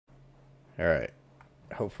All right.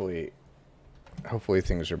 Hopefully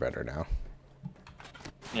things are better now.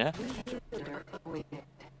 Yeah.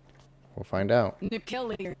 We'll find out. New kill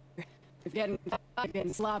leader. You're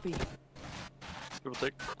getting sloppy. People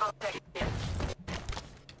take.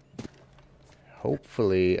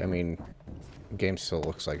 Hopefully, I mean, the game still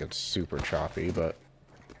looks like it's super choppy, but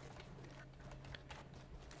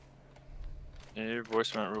Yeah, your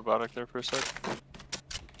voice went robotic there for a sec.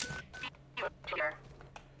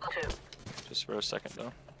 Just for a second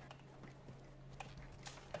though.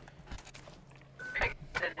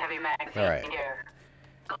 all right.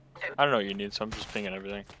 I don't know what you need, so I'm just pinging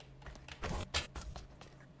everything.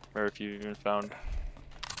 Or if you even found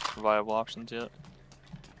viable options yet.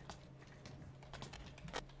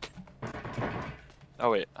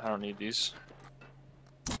 Oh wait, I don't need these.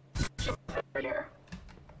 I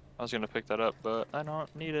was gonna pick that up, but I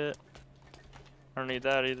don't need it. I don't need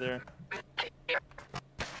that either.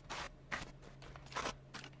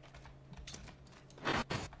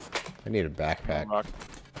 I need a backpack.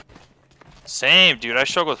 Same, dude. I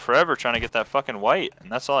struggled forever trying to get that fucking white,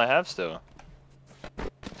 and that's all I have still.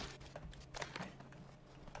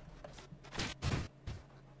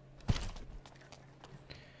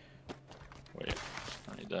 Wait, I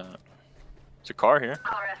don't need that. There's a car here.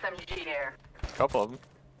 SMG here. A couple of them.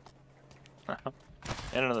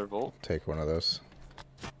 And another Volt. Take one of those.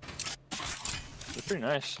 They're pretty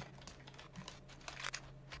nice.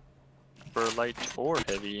 For light or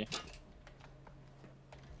heavy.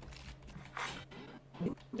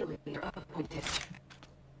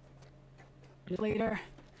 Leader.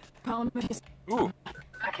 Column is. Ooh,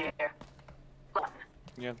 Back here.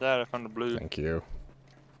 you have that. I found the blue. Thank you.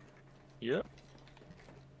 Yep.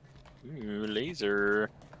 Ooh, laser.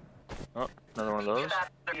 Oh, another one of those.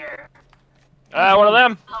 Here. Ah, one of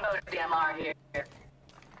them! DMR here.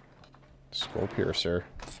 Skull piercer.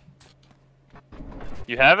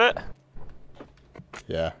 You have it?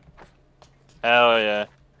 Yeah. Hell yeah.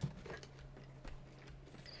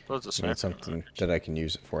 What's the Need sniper? something that I can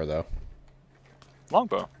use it for though.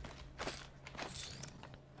 Longbow.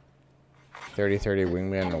 30-30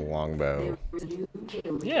 wingman and a longbow.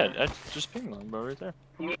 Yeah, I just pinged longbow right there.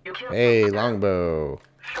 Hey, longbow.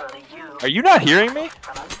 Surely you. Are you not hearing me?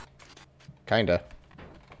 Kinda.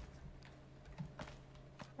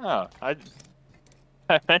 Oh, I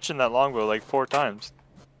mentioned that longbow like 4 times.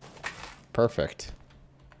 Perfect.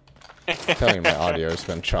 I'm telling you, my audio's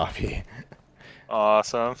been choppy.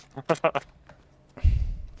 Awesome.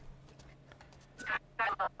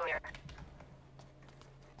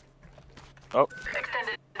 Oh,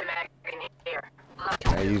 Extended mag in here.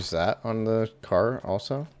 Can I use that on the car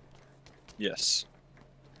also? yes.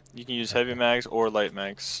 You can use heavy mags or light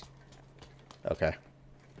mags. Okay.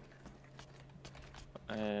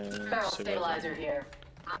 And Barrel so stabilizer here.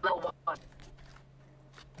 Level 1.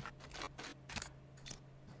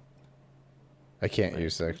 I can't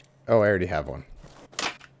use the... Oh, I already have one.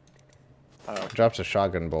 Drops a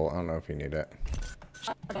shotgun bolt. I don't know if you need it.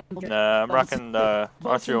 Nah, I'm rocking the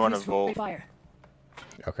R301 of Volt. Fire.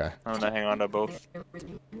 Okay. I'm gonna hang on to both.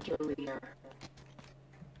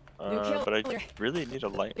 But I really need a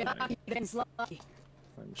light mag. Getting sloppy.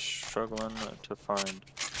 I'm struggling to find.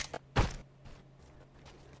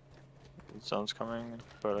 Sounds coming,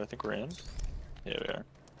 but I think we're in. Yeah, we are.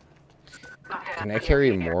 Can I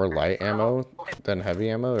carry more light ammo than heavy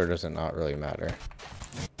ammo, or does it not really matter?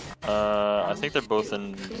 I think they're both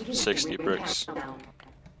in 60 bricks.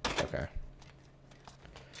 Okay.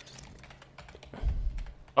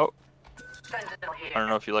 Oh, I don't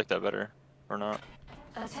know if you like that better or not.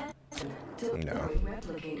 No.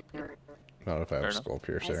 Not if I have enough. skull Heads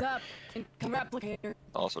piercer. up. Income replicator.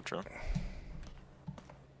 Also true.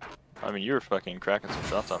 I mean, you were fucking cracking some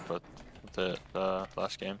shots off with the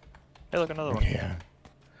last game. Hey, look, another one. Yeah.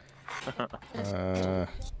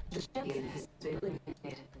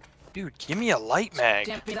 Dude, give me a light mag.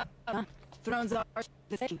 Champion up. Thrones are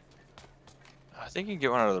the thing. I think you can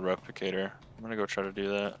get one out of the replicator. I'm gonna go try to do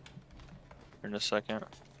that in a second.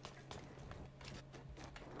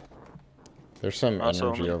 There's some Also,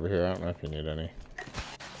 energy over here. I don't know if you need any.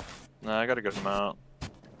 Nah, I got a good amount.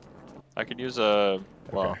 I could use a,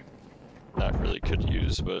 well, Okay. not really could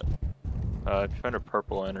use, but if you find a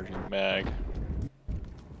purple energy mag,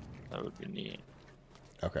 that would be neat.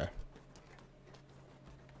 Okay.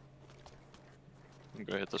 I'm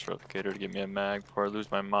gonna go hit this replicator to get me a mag before I lose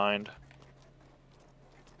my mind.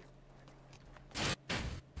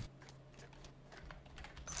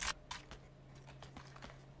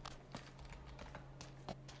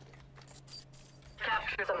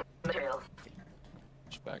 Capture some materials.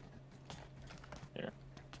 Just back here.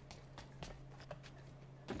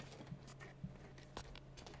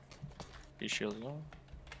 HP shield on.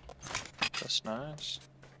 That's nice.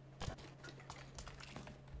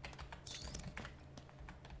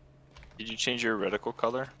 Did you change your reticle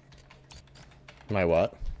color? My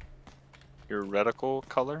what? Your reticle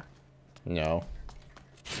color? No.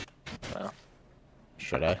 Oh.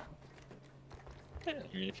 Should I? Yeah,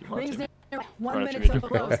 I mean, if you want Rings to. near 1 Run it to minute me. till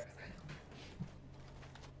close.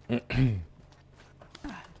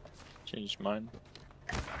 Changed mine.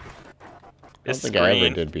 I don't It's think I ever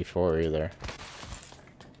green. did before either.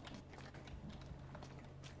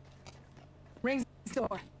 Rings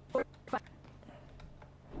door.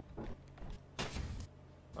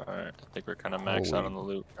 Alright, I think we're kind of maxed out Holy. on the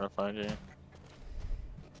loot. Trying to find you.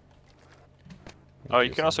 Oh,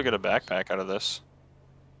 you can also get a backpack out of this.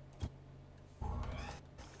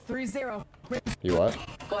 3-0. You what?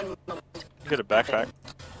 1 moment. You get a backpack.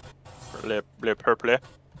 Purple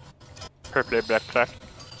backpack.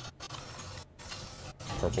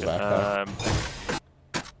 Purple backpack.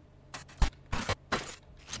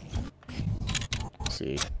 Let's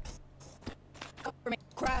see.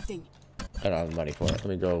 Crafting. I don't have money for it. Let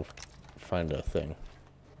me go find a thing.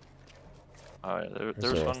 Oh, yeah, Is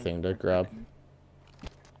there's there a one. thing to grab?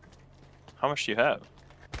 How much do you have?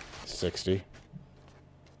 60.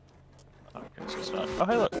 Okay, so it's not. Oh,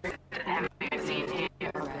 hey, look. Magazine here.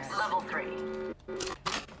 Level 3.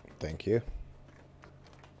 Thank you.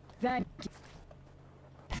 Thank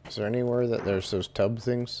Is there anywhere that there's those tub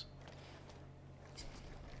things?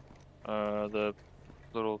 The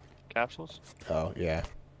little capsules. Oh, yeah.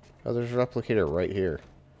 Oh, there's a replicator right here.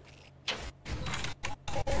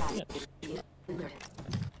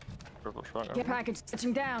 Purple shotgun. Get package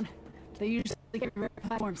touching down. They usually get rare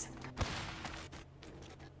platforms.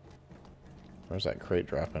 Where's that crate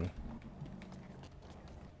dropping?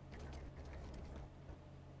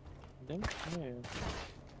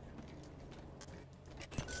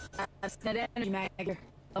 That's that energy magger.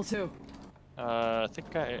 L2. I think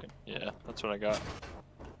yeah, that's what I got.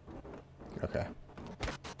 Okay.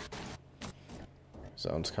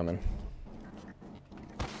 Zone's coming.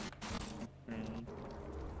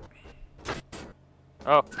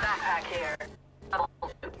 Oh, Backpack here. Level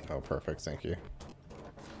 2. Oh, perfect. Thank you.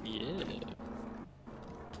 yeah.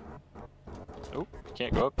 Oh,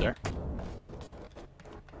 can't go up there.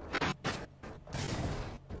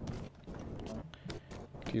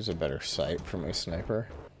 Could use a better sight for my sniper.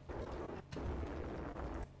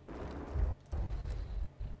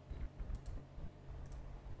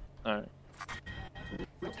 Alright.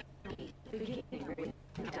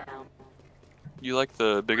 Down. You like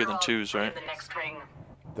the bigger than twos, right? The next ring.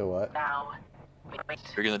 The what? Now. Wait.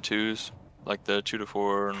 Bigger than twos? Like the 2 to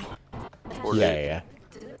 4 and 4 to Yeah, 8? yeah,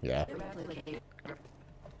 yeah.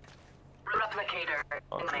 Replicator.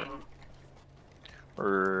 Okay. Incoming.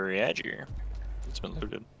 Roger. It's been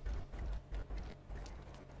looted.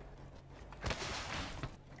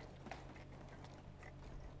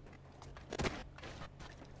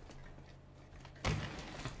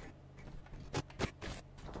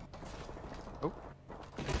 Oh.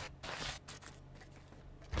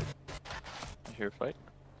 I hear a fight.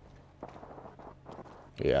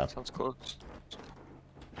 Yeah. Sounds close.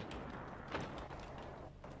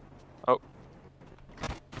 Oh,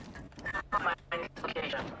 My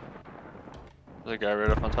location. there's a guy right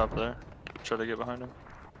up on top of there. Try to get behind him.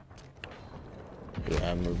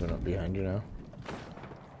 Yeah, I'm moving up behind you now.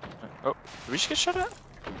 Oh, did we just get shot at?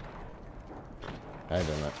 I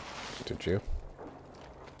didn't. Did you?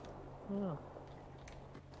 Oh.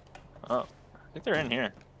 Oh, I think they're in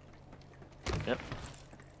here. Yep.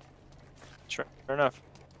 Sure enough.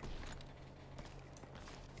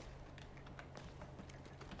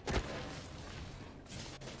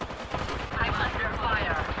 I'm under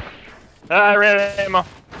fire. Ah, I ran out of ammo.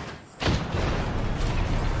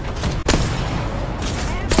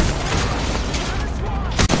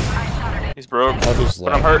 He's broke, Oh, he's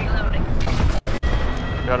but I'm low. hurt. Reloading.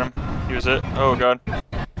 Got him. He was it. Oh god.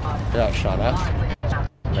 Got shot at.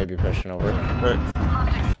 Maybe pushing over.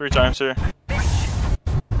 Right. 3 times here.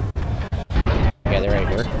 Yeah, they're right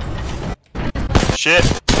here. Shit.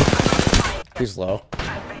 He's low.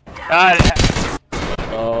 God.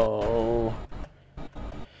 Oh.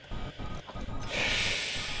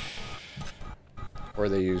 Or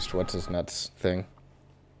they used what's his nuts thing.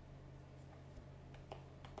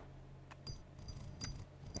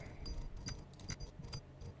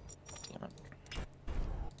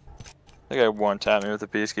 I think I one-tapped me with the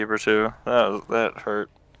Peacekeeper too. That hurt.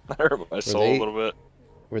 That hurt my soul a little bit.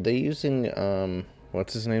 Were they using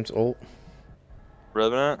what's his name's ult?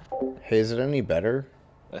 Revenant? Hey, is it any better?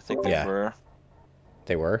 I think they Yeah. were.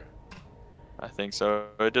 They were. I think so.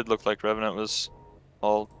 It did look like Revenant was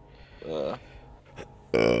all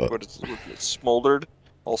what is it? Smoldered,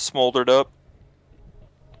 all smoldered up.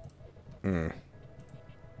 Hmm.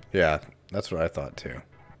 Yeah, that's what I thought too.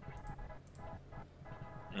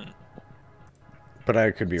 Mm. But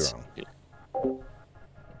I could be wrong.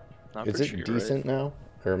 I'm Is pretty it sure you're decent now?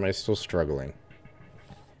 Or am I still struggling?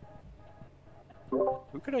 right.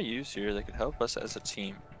 Who could I use here that could help us as a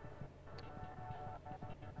team?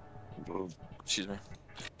 Excuse me.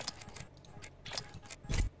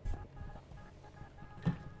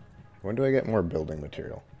 When do I get more building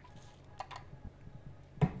material?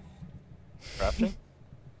 Crafting?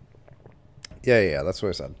 Yeah, that's what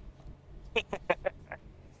I said.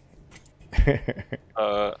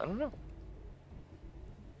 I don't know.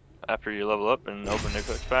 After you level up and open new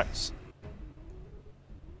cooked packs.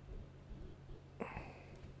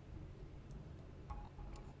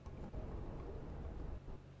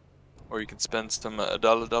 Or you can spend some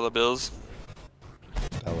dollar bills.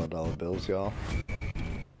 Dollar bills, y'all.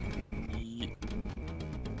 Yeah.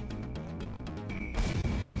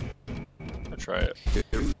 I'll try it.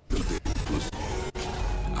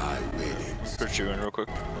 Put you in real quick.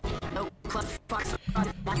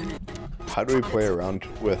 How do we play around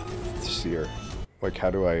with Seer? Like,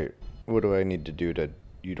 what do I need to do to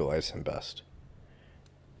utilize him best?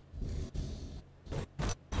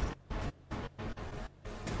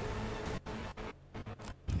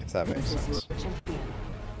 If that makes sense.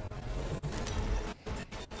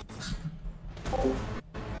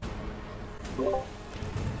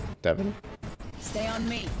 Devin? Stay on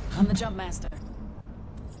me. I'm the jump master.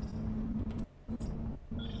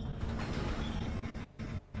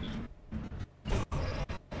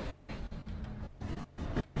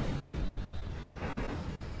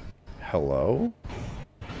 Hello?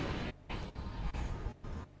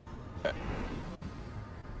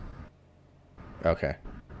 Okay.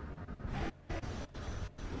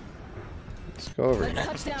 Let's go over Let's here.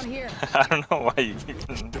 touch down here. I don't know why you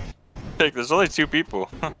can pick. There's only 2 people.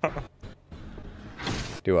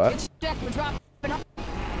 Do what? Jack, we're dropping off.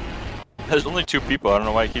 There's only 2 people. I don't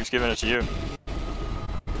know why he keeps giving it to you.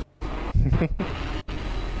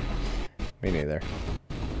 Me neither.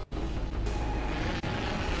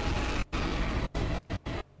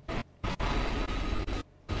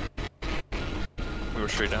 We were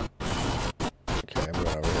straight down. Okay, I'm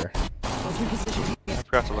going over here. I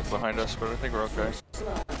forgot to look behind us, but I think we're okay.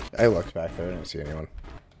 I looked back there, I didn't see anyone.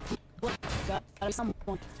 Got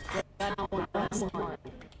someone. Got someone.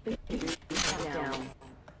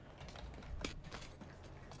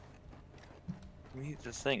 We need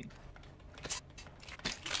the thing.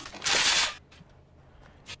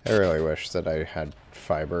 I really wish that I had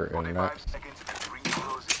fiber internet.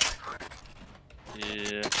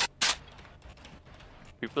 Yeah.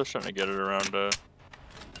 People are starting to get it around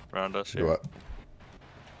us Do here. what?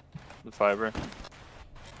 The fiber.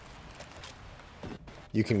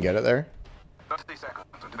 You can get it there?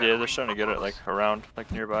 Yeah, they're starting to get it like around,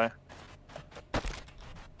 like nearby.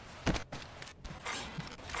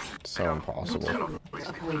 It's so impossible.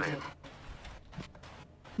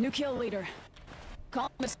 New kill leader.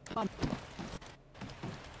 Call Miss.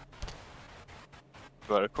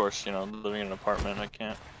 But of course, you know, living in an apartment, I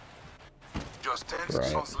can't. Just 10 Right.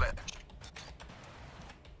 seconds left.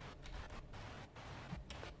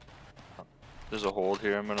 There's a hold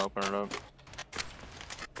here. I'm gonna open it up.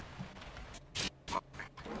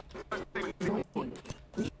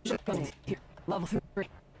 Level 3.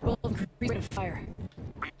 Will increase rate of fire.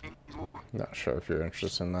 Not sure if you're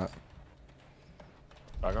interested in that.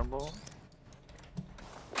 Dragon Ball?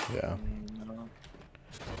 Yeah. No.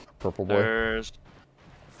 Purple boy. There's.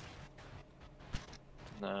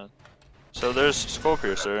 No. So there's Skull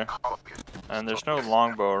Piercer, and there's no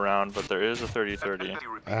longbow around, but there is a 30-30.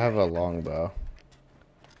 I have a longbow,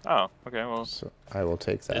 Oh, okay, well, so I will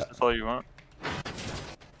take is that. this all you want?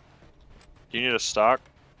 Do you need a stock?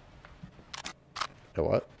 A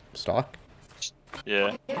what? Stock?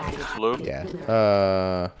 Yeah. Blue?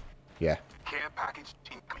 Yeah. Yeah. Care package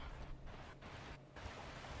incoming.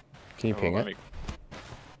 Can you ping it?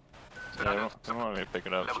 Yeah, they won't let me pick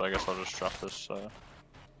it up, so I guess I'll just drop this,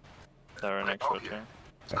 that right next to it, too.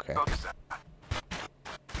 Okay. I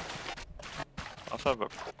also have a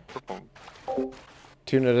purple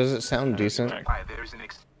Tuna, does it sound decent? mag. Hi, there's an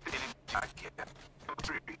extended tag here.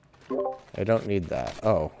 I don't need that.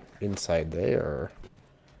 Oh, inside there.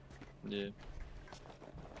 Yeah.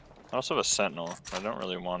 I also have a sentinel. I don't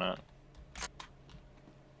really want it.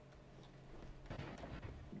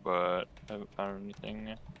 But I haven't found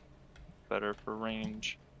anything better for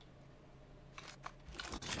range.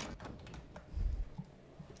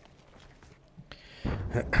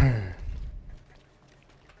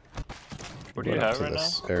 What do you Going up have to right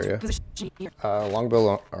this now? area. Position here.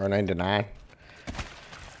 Longbow R99.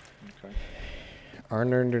 Okay.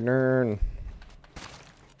 R99.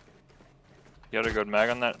 You got a good mag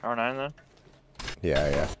on that R9 then?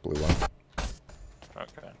 Yeah, blue one.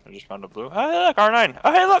 Okay, I just found a blue. Hey, look, R9!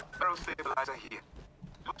 Oh, hey, look! Barrel stabilizer here.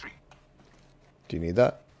 2-3. Do you need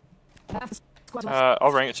that? Half the squad's left.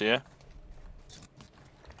 I'll bring it to you.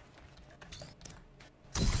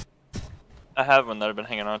 I have one that I've been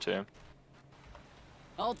hanging on to.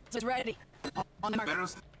 Ult is ready. On the mark. Barrel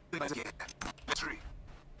stabilizer here. 3.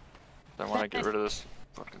 I want to get rid of this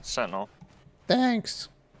fucking sentinel. Thanks.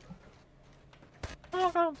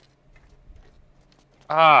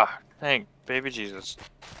 Ah, thank baby Jesus.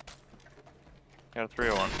 Got a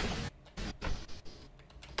 301.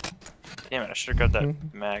 Damn it, I should have got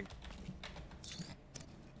that mag.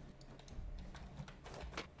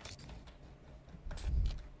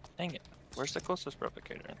 Dang it. Where's the closest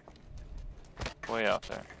replicator? Way out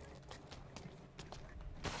there.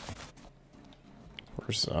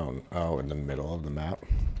 Where's zone? Oh, in the middle of the map.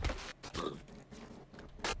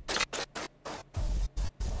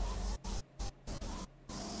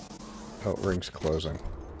 Oh, ring's closing.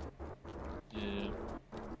 Yeah.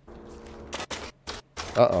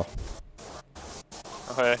 Uh-oh.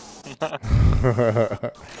 Okay.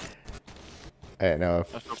 I didn't know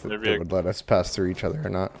That's if maybe it a- would let us pass through each other or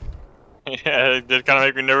not. Yeah, it did kind of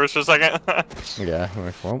make me nervous for a second. Yeah, I'm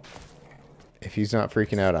like, well, if he's not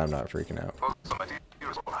freaking out, I'm not freaking out. Also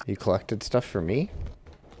materials. You collected stuff for me?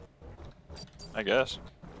 I guess.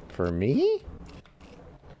 For me?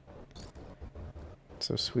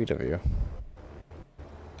 So sweet of you.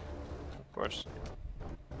 Of course.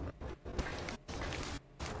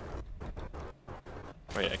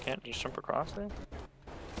 Wait, I can't just jump across there?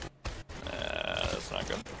 That's not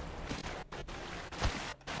good.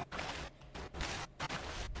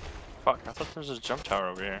 Fuck, I thought there was a jump tower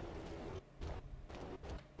over here.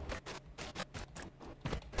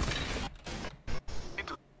 Need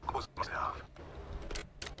to close myself.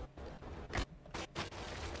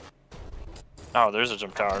 Oh, there's a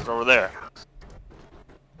jump tower. It's over there.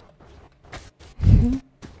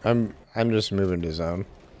 I'm just moving to zone.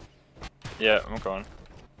 Yeah, I'm going.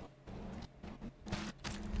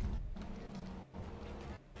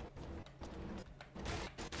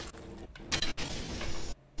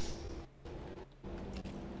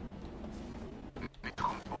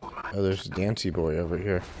 Oh, there's a Dancy boy over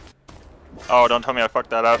here. Oh, don't tell me I fucked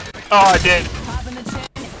that up. Oh, I did! Popping the chain.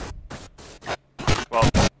 Well,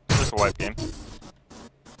 this is a wipe game.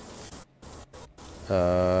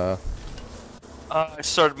 I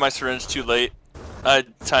started my syringe too late. I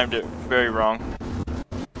timed it very wrong.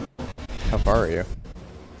 How far are you?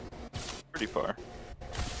 Pretty far.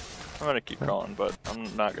 I'm gonna keep calling, but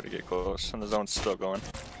I'm not gonna get close, and the zone's still going.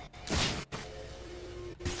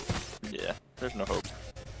 Yeah, there's no hope.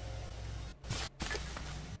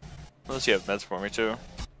 Unless you have meds for me too.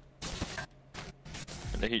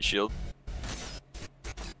 And the heat shield.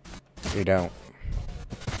 You don't.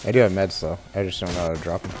 I do have meds though. I just don't know how to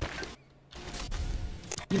drop them.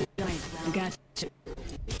 I got you.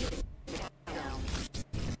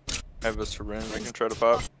 I have a syringe I can try to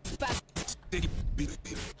pop. I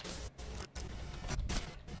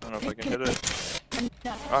don't know if I can hit it.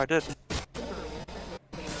 Oh, I did.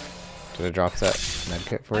 Did I drop that med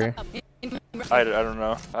kit for you? I don't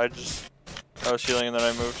know. I was healing and then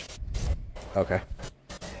I moved. Okay.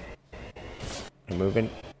 I'm moving.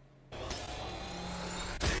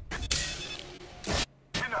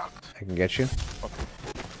 I can get you.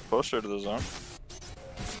 Closer to the zone.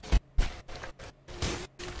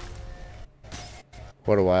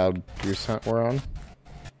 What a wild goose hunt we're on.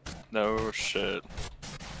 No shit.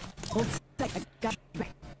 Hold sec. I got you.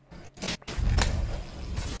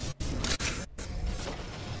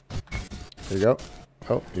 There you go.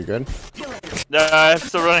 Oh, you good? Yeah, I'm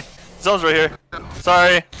still running. Zone's right here.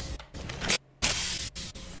 Sorry.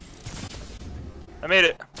 I made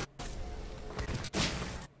it.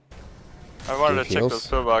 I wanted Do to check heals? those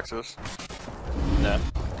pillboxes.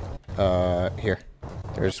 No. Here.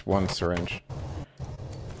 There's one syringe.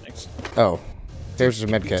 Thanks. Oh, there's a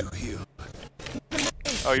med kit.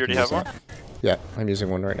 Oh, you already have one? Yeah, I'm using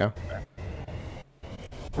one right now.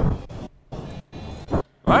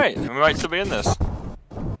 Alright, we might still be in this.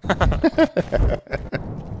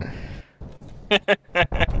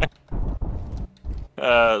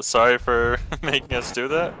 Sorry for making us do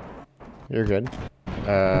that. You're good.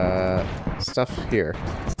 Stuff here.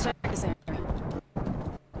 Check this area.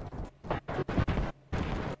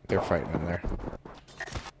 They're fighting in there.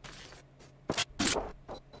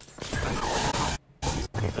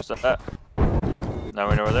 There's that. Now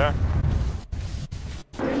we know where they are.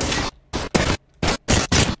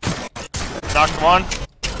 Knocked one.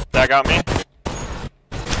 That got me.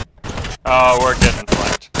 Oh, we're getting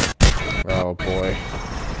flanked. Oh boy.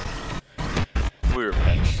 We were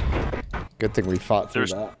pinched. Good thing we fought through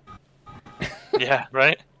that. Yeah,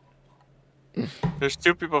 right? There's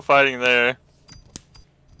 2 people fighting there.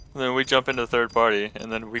 And then we jump into third party,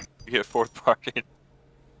 and then we get fourth party.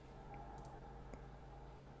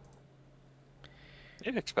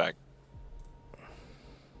 You'd expect.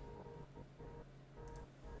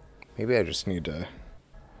 Maybe I just need to...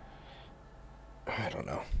 I don't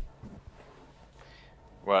know.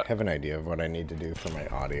 What? I have an idea of what I need to do for my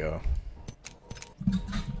audio.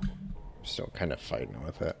 Still kind of fighting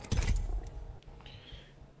with it.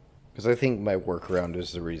 Because I think my workaround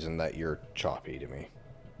is the reason that you're choppy to me.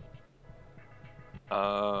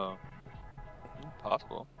 Oh.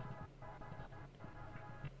 Possible.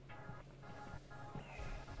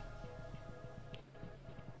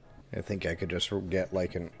 I think I could just get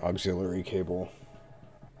like an auxiliary cable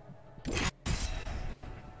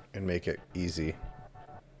and make it easy.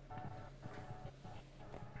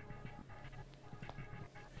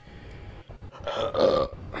 No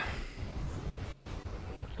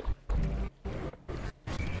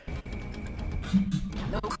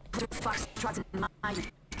foxtrots in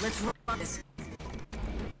mind. Let's run this.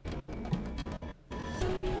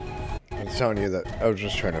 I was telling you that I was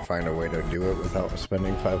just trying to find a way to do it without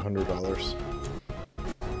spending $500.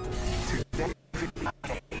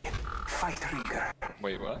 Fight trigger.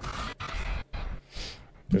 Wait, what?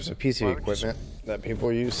 There's a piece of equipment that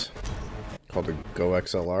people use called a Go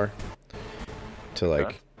XLR to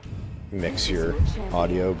like mix your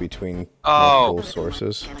audio between multiple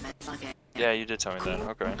sources. Yeah, you did tell me that.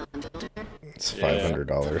 Okay. It's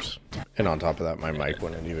 $500, and on top of that, my mic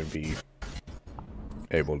wouldn't even be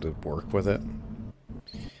able to work with it.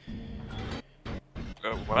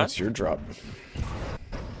 What? What's your drop?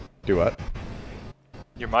 Do what?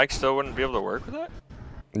 Your mic still wouldn't be able to work with that?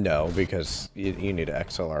 No, because you need an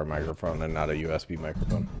XLR microphone and not a USB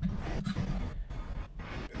microphone.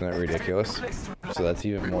 Isn't that ridiculous? So that's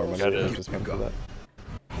even more money to have to spend for that.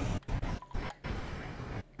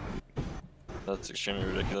 That's extremely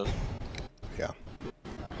ridiculous. Yeah.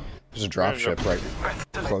 There's a drop ship right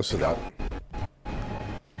close to that.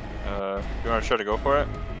 You want to try to go for it?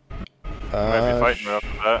 Might be fighting right off the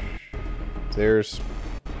bat. There's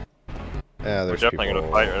We're definitely people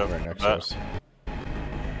gonna fight right off the next to bat. us.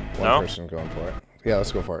 One person going for it. Yeah,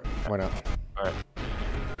 let's go for it. Why not? Alright.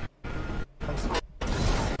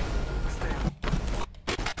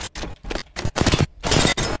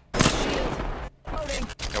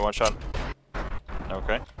 Yeah, one shot.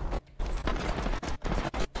 Okay.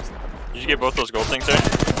 Did you get both those gold things there?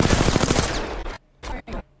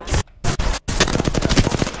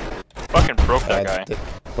 Fucking broke that guy.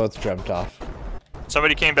 Both jumped off.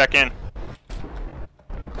 Somebody came back in.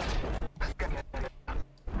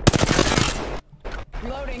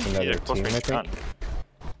 Reloading. Another Yeah, close team, I range think. shot.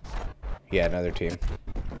 Yeah, another team.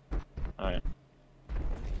 Alright.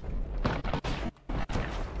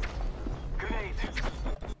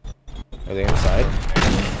 Are they inside?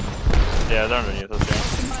 Yeah, they're underneath us, yeah.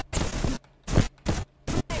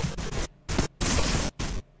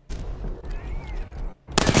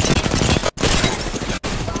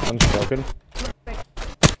 One's broken.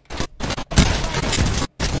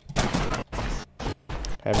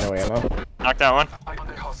 I have no ammo. Knock that one.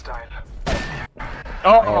 Hostile.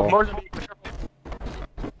 Oh, more than me.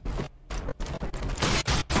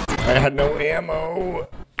 I had no ammo.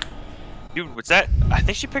 Dude, was that? I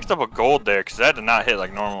think she picked up a gold there, because that did not hit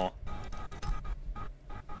like normal.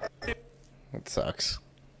 That sucks.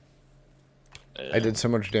 I did so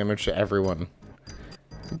much damage to everyone.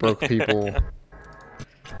 Broke people.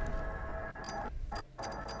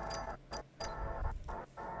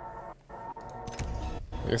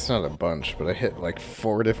 It's not a bunch, but I hit like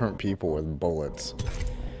 4 different people with bullets.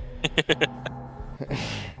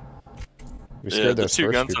 We scared the those two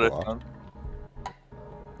first guns that I people off. found.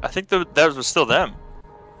 I think that was still them.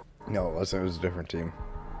 No, it wasn't. It was a different team.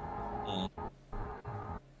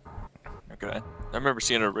 Okay. I remember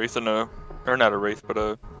seeing a Wraith and a... Or not a Wraith, but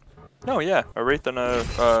a... No, yeah. A Wraith and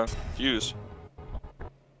a Fuse.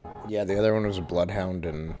 Yeah, the other one was a Bloodhound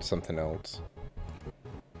and something else.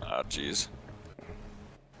 Ah, jeez.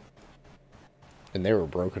 And they were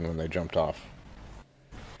broken when they jumped off.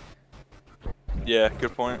 Yeah,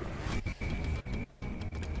 good point.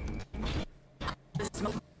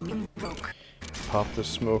 Pop the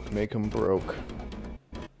smoke, make them broke.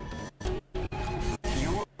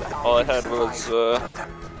 All I had was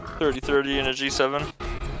 30-30 and a G7.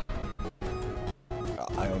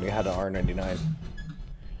 I only had an R99.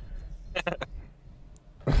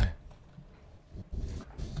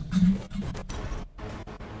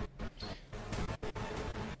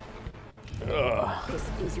 This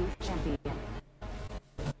is your champion.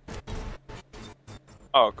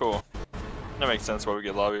 Oh, cool. That makes sense why we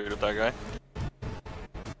get lobbied with that guy.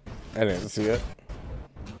 I didn't see it.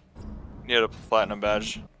 He had a platinum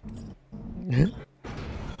badge.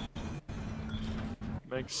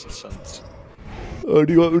 Makes sense. Oh,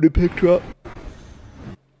 do you want me to pick drop?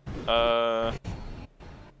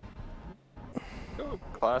 Go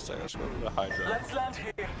classic. Let's go to the Hydra. Let's land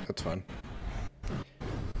here. That's fine.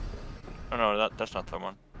 Oh no, that's not the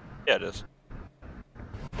one. Yeah, it is.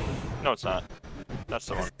 No, it's not. That's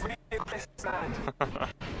the one. Let's land.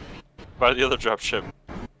 By the other drop ship.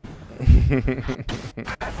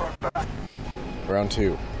 Round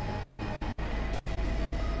 2.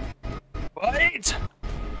 Fight!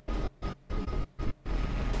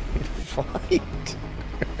 Fight.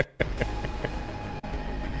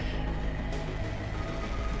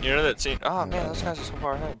 You know that scene? Oh man, those guys are so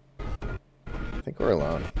far ahead. I think we're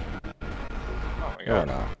alone. Oh my No, we're god.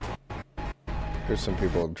 not. There's some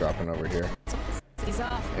people dropping over here. He's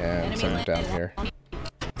off. And Enemy some down landed. here.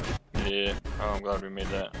 Yeah. Oh, I'm glad we made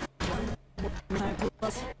that.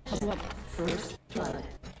 First blood.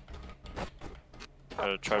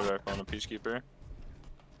 Gotta try back on the Peacekeeper.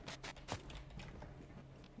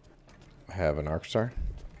 I have an arc star.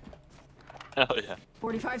 Hell yeah.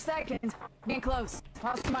 45 seconds. Getting close.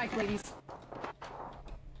 Pause the mic, ladies.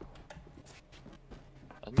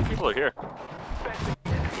 I think people are here.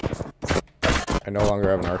 I no longer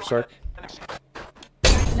have an arc star.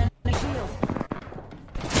 Enemy shield.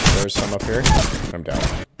 There's some up here. I'm down.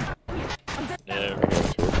 Yeah, I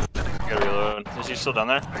got 2. gotta reload. Is he still down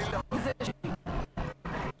there? Position.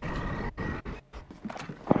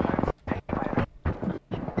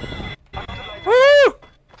 Woo!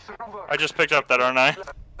 I just picked up that R9.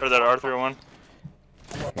 Or that R301.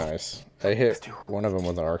 Nice. I hit one of them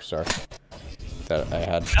with an arc star that I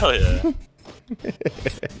had. Hell yeah. We're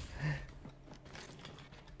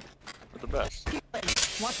the best.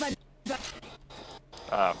 Watch my back.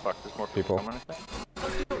 Ah, fuck. There's more people People. coming, I think.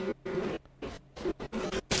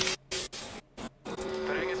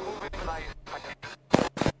 The ring is moving live.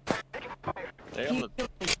 They on the... They're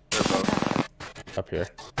both. Up here.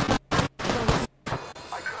 I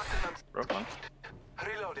crafted them. Broke one.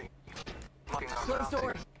 Reloading. Marking our Close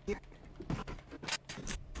surroundings. door.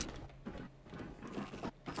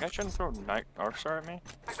 Guy trying to throw a night arc star at me?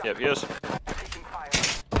 Yep, he is. Taking fire.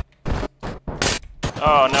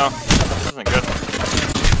 Oh no. This isn't good.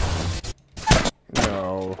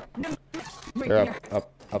 No. Right They're here.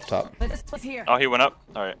 up top. This was here. Oh, he went up?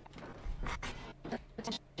 Alright.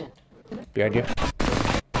 Behind you.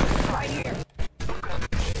 Right here.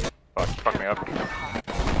 Fuck me up.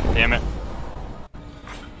 Damn it.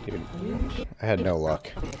 Dude, I had no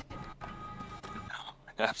luck.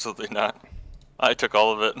 Absolutely not. I took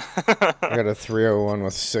all of it. I got a 301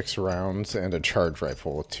 with 6 rounds and a charge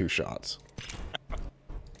rifle with 2 shots.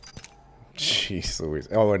 Jeez Louise.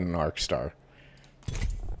 Oh, and an arc star.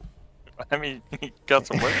 I mean, he got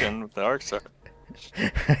some work in with the arc star.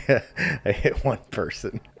 I hit one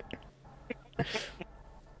person.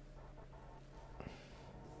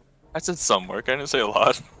 I said some work, I didn't say a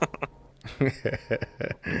lot. I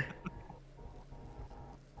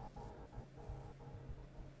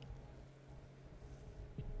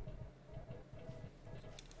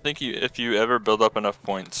think if you ever build up enough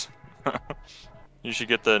points, you should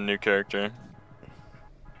get the new character.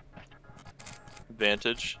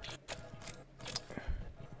 Advantage.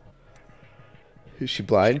 Is she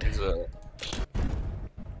blind?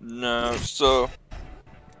 No, so...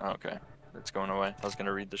 Okay, it's going away. I was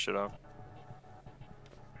gonna read the shit off.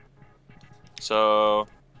 So...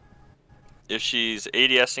 If she's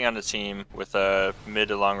ADSing on the team with a mid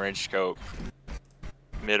to long range scope,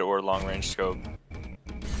 mid or long range scope,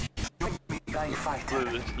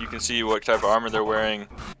 you can see what type of armor they're wearing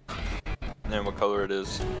and what color it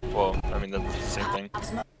is. Well, I mean, that's the same thing.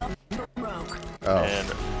 Oh.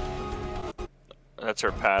 And that's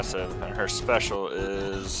her passive, and her special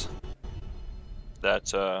is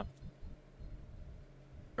that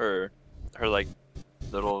her like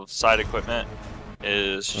little side equipment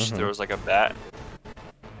is there was like a bat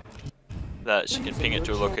that she can ping it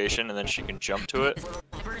to a location and then she can jump to it,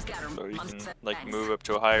 so you can like move up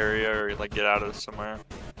to a higher area or like get out of somewhere.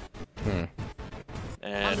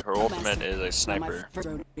 And her ultimate is a sniper.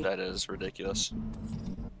 That is ridiculous.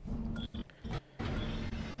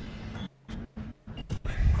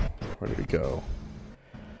 Where did we go?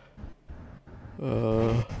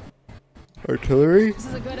 Artillery? This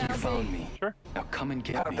is a good LZ. me. Sure. Now come and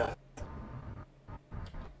get me.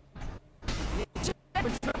 We're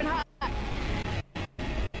tripping high.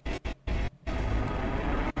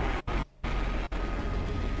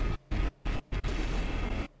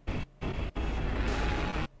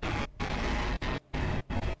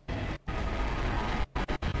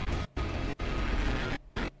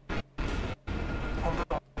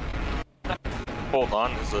 hold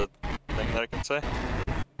on is a thing that I can say.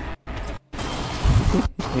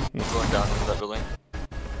 Going down into that building.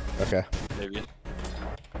 Okay. Maybe.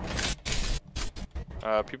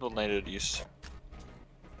 People naded east.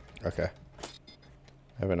 Okay.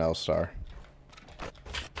 I have an L star.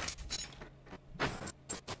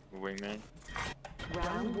 Wingman.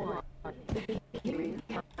 Round 1.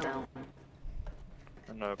 Countdown.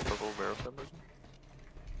 And a purple barrel flippers.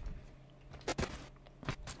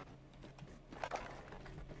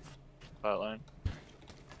 Flatline.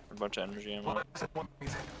 A bunch of energy ammo. The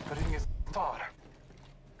ring is far.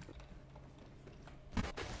 And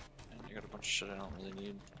you got a bunch of shit I don't really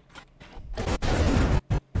need.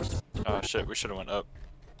 Oh shit, we should've went up.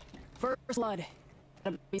 First blood.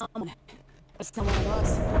 Gotta be someone. Someone of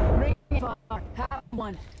us. Ring fire. Have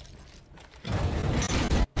one.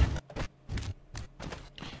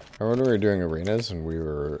 I remember we were doing arenas and we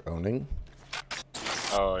were owning.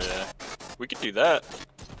 Oh yeah. We could do that. Is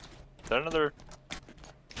that another?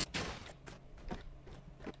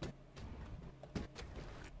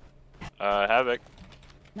 Havoc.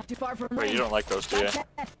 Not too far from Wait, ring. you don't like those, do you?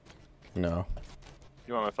 No.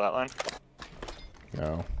 You want my flatline?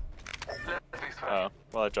 No. Oh,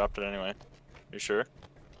 well I dropped it anyway. You sure?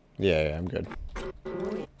 Yeah, I'm good.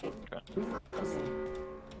 Okay.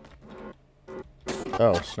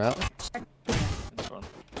 Oh, snap. This one.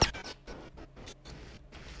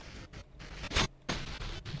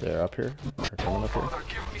 They're up here. They're coming up here.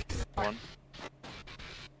 One.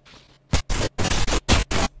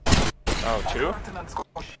 Oh, two?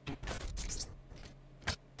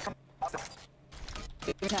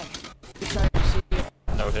 Attack.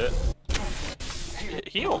 No hit.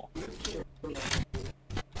 Heal. They're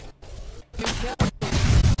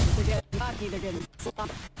getting lucky. They're getting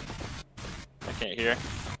stopped. I can't hear.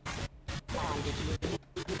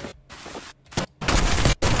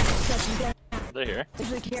 They're here.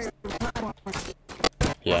 Usually carry platform.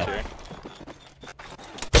 Yeah. Here.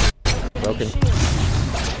 Broken.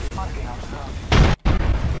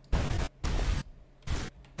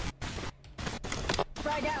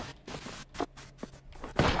 Frag out.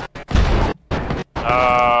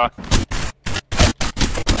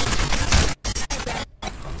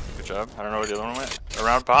 Good job. I don't know where the other one went.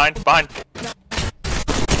 Around, behind, behind.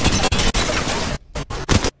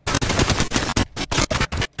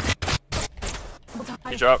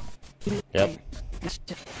 Good job. Yep.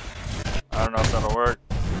 I don't know if that'll work.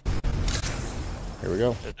 Here we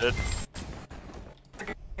go. It did.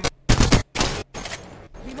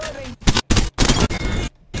 Reloading.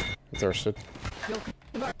 Thirsted.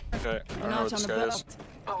 Okay, I don't know what this guy is.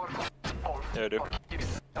 Yeah, I do.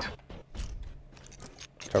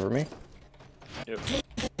 Cover me. Yep.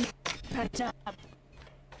 Patch up.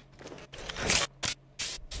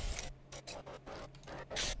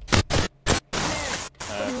 I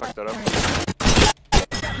fucked that up.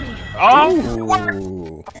 Oh!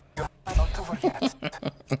 Ooh.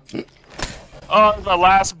 Oh, the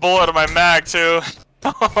last bullet of my mag, too.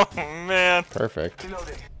 Oh, man. Perfect.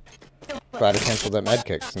 Glad I canceled that med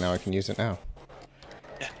kick, so now I can use it now.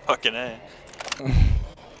 Fucking A.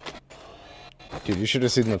 Dude, you should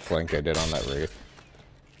have seen the flank I did on that Wraith.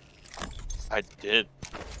 I did.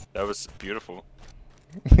 That was beautiful.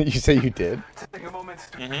 You say you did?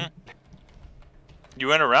 Mm-hmm. You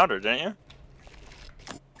went around her, didn't you?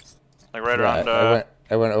 Like right Yeah, around,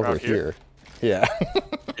 I went over around here. Yeah.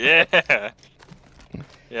 Yeah.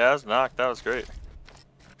 Yeah, I was knocked. That was great.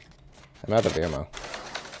 I'm out of ammo.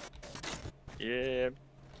 Yeah.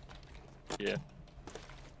 Yeah.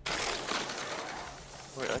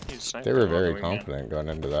 Wait, I can use sniper. They were ammo very going in. confident going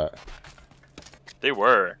into that. They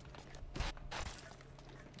were.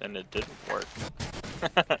 And it didn't work.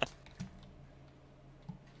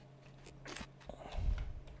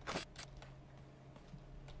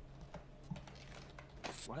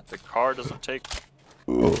 What? The car doesn't take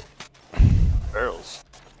Ooh. barrels.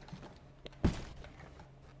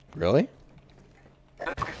 Really?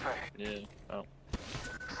 Yeah. Oh.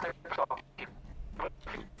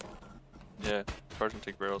 Yeah. Cars don't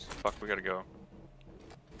take barrels. Fuck, we gotta go.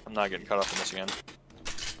 I'm not getting caught up in this again.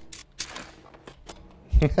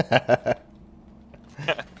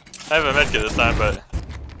 I have a medkit this time, but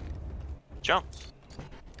jump.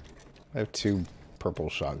 I have 2 purple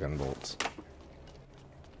shotgun bolts.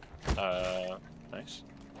 Nice.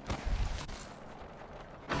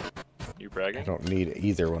 You I bragging? don't need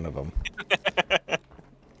either one of them.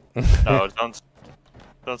 No,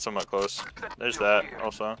 don't somewhat close. There's that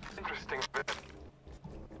also.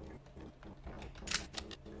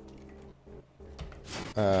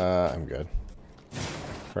 I'm good.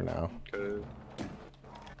 For now. Good.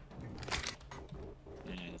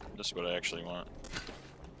 This is what I actually want.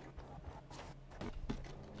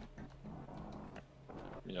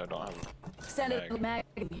 You know, I don't have Send it mag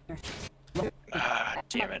in here. Ah,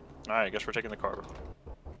 damn it. Alright, I guess we're taking the car.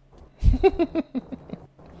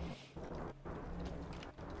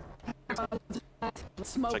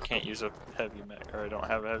 Smoke. I can't use a heavy mag, or I don't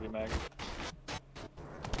have a heavy mag.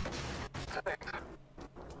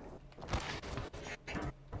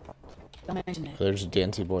 Don't mention it. There's a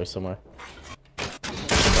dancey boy somewhere.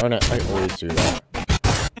 Darn it, I always do that.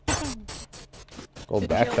 Gold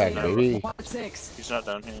backpack, baby. Watch 6. He's not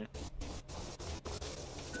down here.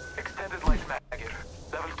 Extended light mag here.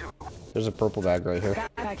 Level 2. There's a purple bag right here.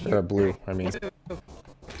 Back Or here. a blue, I mean.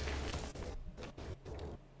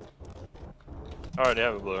 I already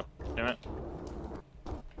have a blue. Damn it.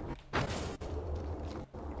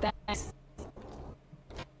 Thanks.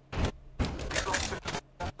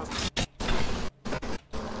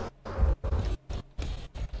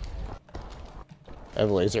 I have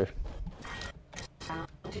a laser.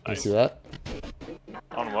 You Nice. see that?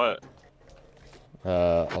 On what?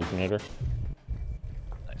 Alternator.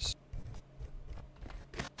 Nice.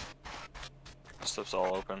 This stuff's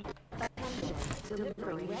all open.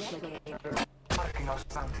 Marking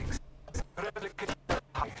out something. Replicate.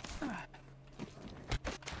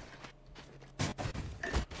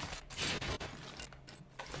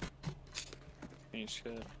 Finish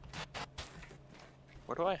it.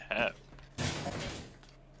 What do I have?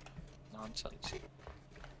 Nonsense.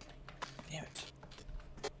 Damn it.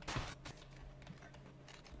 I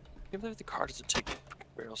can't believe the car doesn't take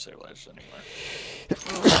barrel stabilizers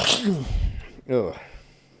anymore. Ugh.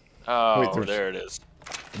 Oh, Wait, there's- there it is.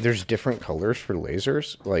 There's different colors for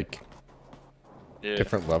lasers? Like, Dude,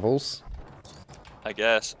 different levels? I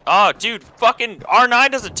guess. Oh, dude, fucking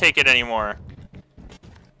R9 doesn't take it anymore.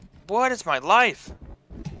 What is my life?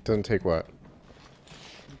 Doesn't take what?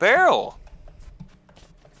 Barrel.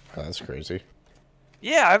 Oh, that's crazy.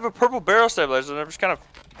 Yeah, I have a purple barrel stabilizer that I'm just kind of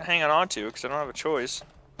hanging on to because I don't have a choice.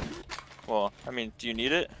 Well, I mean, do you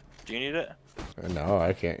need it? Do you need it? No,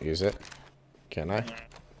 I can't use it. Can I?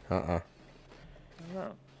 Uh-uh. I don't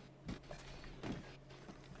know.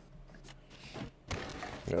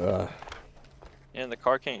 Ugh. Yeah, and the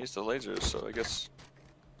car can't use the lasers, so I guess...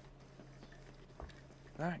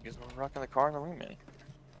 Alright, I guess we're rocking the car and the wingman.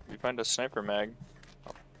 If you find a sniper mag,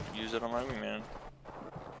 I'll use it on my wingman.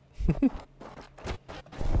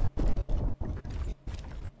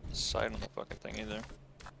 Sight on the fucking thing either.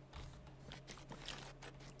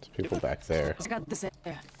 There's people back there. I got this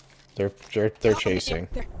there. They're chasing.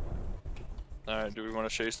 Alright, do we want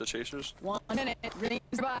to chase the chasers? 1 minute. Rings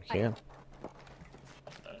by. Can.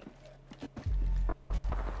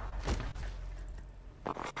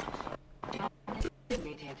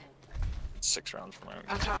 It's 6 rounds for my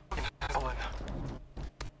wingman. Attacking. Fallen.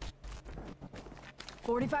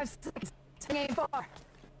 45 seconds. Ain't far.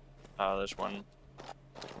 There's one.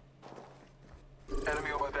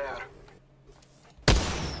 Enemy over there.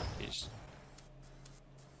 He's...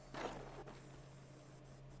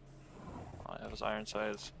 Oh, I have his iron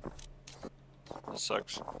sights. This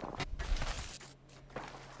sucks.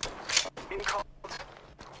 In call.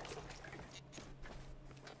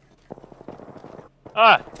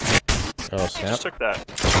 Ah! Oh, I snap. just took that.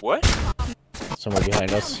 What? Someone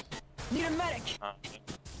behind us. Need a medic. Ah,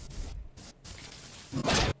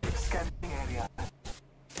 Scanning area.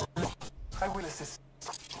 I will assist.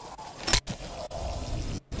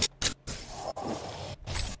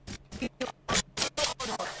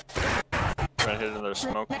 trying to hit another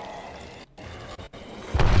smoke.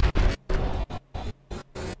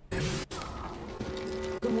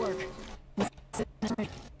 Good work.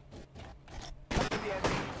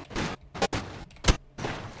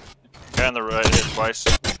 Guy on the right hit twice.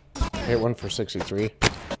 Hit one for 63.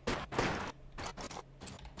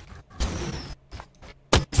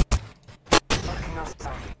 Marking us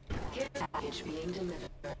down. Package being delivered.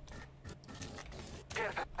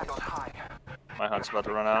 Care package on high. My hunt's about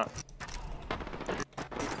to run out.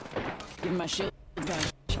 Give my shield gun.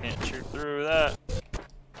 Can't shoot through that.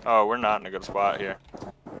 Oh, we're not in a good spot here.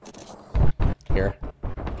 Here.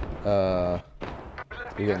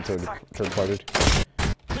 You getting third parted?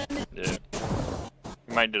 Yeah.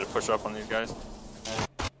 He might need to push up on these guys.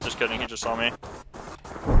 Just kidding, he just saw me.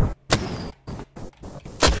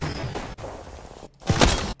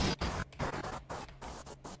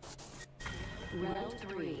 Round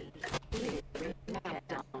 3.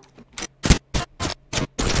 Down.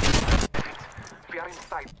 We are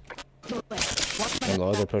inside.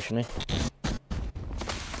 Hello, they're pushing me.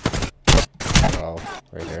 Oh,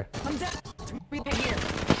 right here. I'm down. Right here.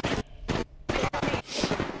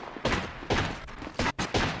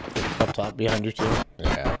 Up top, behind you too.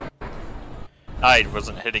 Yeah. I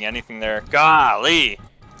wasn't hitting anything there. Golly!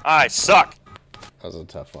 I suck! That was a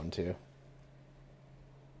tough one, too.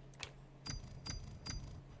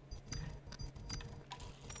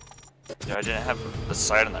 Yeah, I didn't have the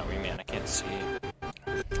sight on that wingman. I can't see.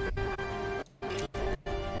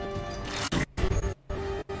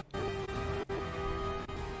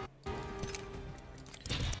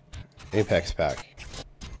 Apex pack.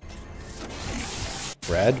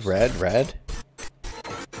 Red, red, red.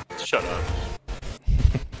 Shut up.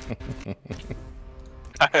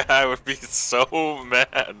 I would be so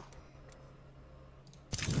mad.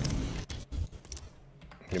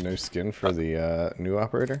 A new skin for the new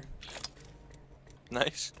operator.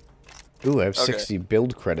 Nice. Ooh, I have Okay. 60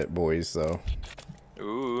 build credit, boys, though.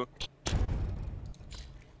 Ooh.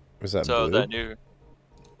 Was that So blue? that new.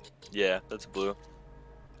 Yeah, that's blue.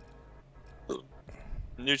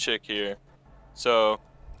 New chick here. So,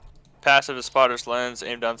 passive is spotter's lens,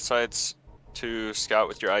 aim down sights to scout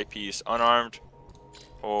with your eyepiece, unarmed,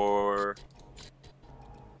 or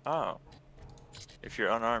oh, if you're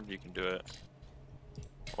unarmed, you can do it.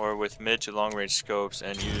 Or with mid to long range scopes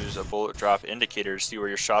and use a bullet drop indicator to see where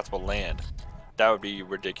your shots will land. That would be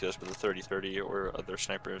ridiculous with a 30-30 or other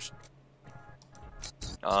snipers.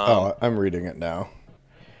 Oh, I'm reading it now.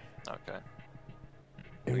 Okay.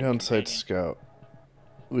 Aim down sight scout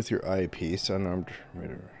with your eyepiece, unarmed,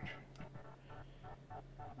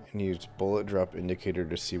 and use bullet drop indicator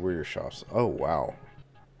to see where your shots. Oh wow.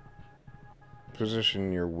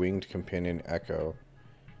 Position your winged companion Echo,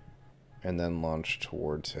 and then launch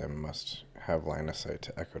towards him. Must have line of sight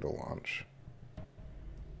to Echo to launch.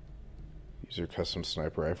 Use your custom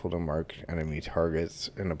sniper rifle to mark enemy targets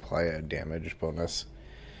and apply a damage bonus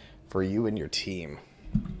for you and your team.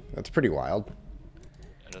 That's pretty wild.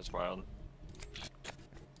 That is wild.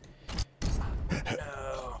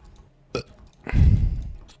 No.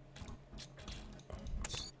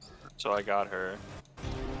 So I got her.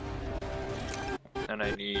 And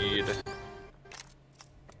I need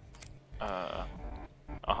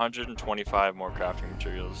 125 more crafting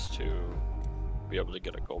materials to be able to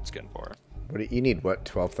get a gold skin for her. What do you need? What,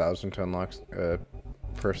 12,000 to unlock a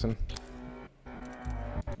person?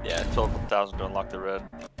 Yeah, 12,000 to unlock the red,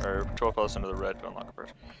 or 12,000 of the red to unlock a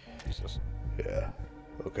person. Jesus. Yeah.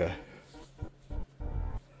 Okay.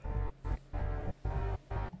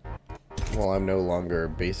 Well, I'm no longer a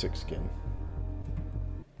basic skin.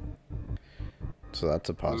 So that's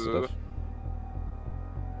a positive. Ooh.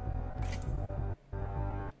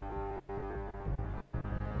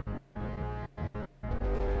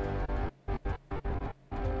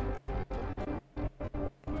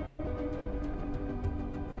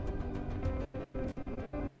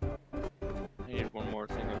 I need one more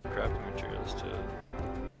thing of crafting materials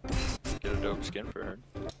to get a dope skin for her.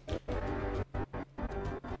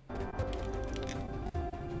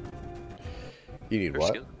 You need Her what?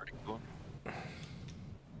 skins are pretty cool.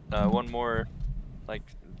 One more, like,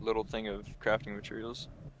 little thing of crafting materials.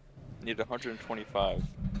 Need 125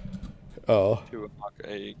 Oh. to unlock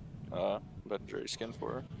a legendary skin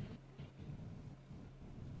for her.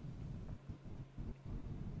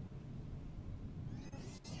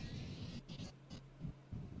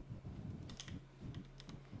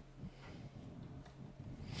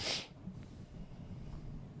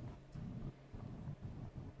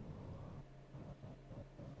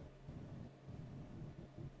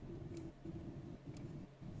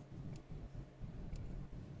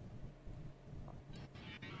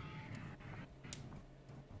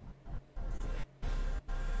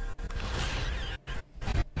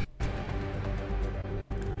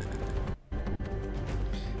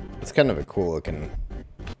 It's kind of a cool looking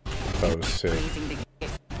pose too. You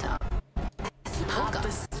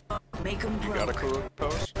got a cool looking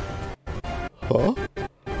pose? Huh?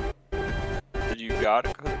 Did you got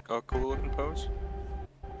a cool looking pose?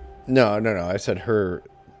 No, no, no. I said her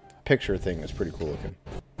picture thing is pretty cool looking.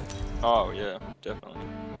 Oh yeah, definitely.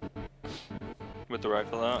 With the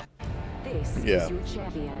rifle out? This Yeah. is your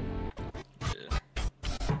champion. Yeah.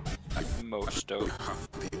 Most dope.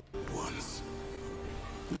 Once.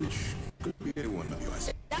 Which could be any one of you, I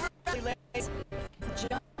suppose.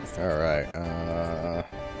 All right.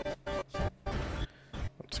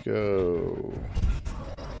 Let's go.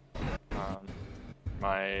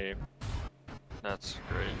 That's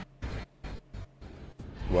great.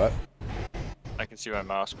 What? I can see my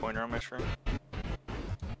mouse pointer on my screen.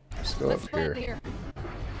 Let's go Let's up play here. here.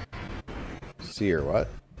 See her what?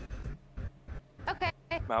 Okay.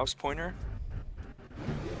 Mouse pointer?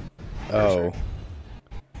 Oh.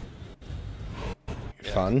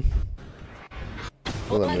 Yeah. Fun.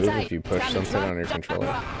 Will it Hold move tight. if you push Time to something drop, on your drop, controller?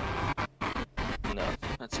 drop. No,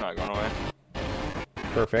 that's not going away.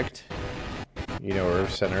 Perfect. You know where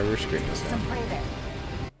center of your screen is now. Some prey there.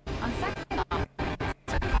 On second thought,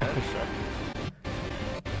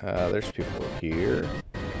 There's people here.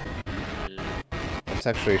 Let's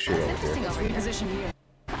actually shoot over interesting. here. Let's reposition here.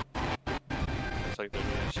 Looks like they're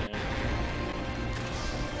doing shit.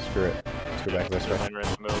 Screw it. Let's go back this way. Right in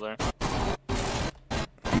the middle there.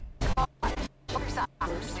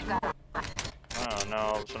 Oh no,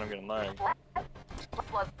 all of a sudden I'm getting lag.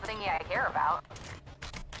 Was the thingy I care about.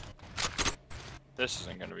 This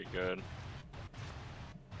isn't gonna be good.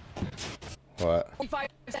 What? 5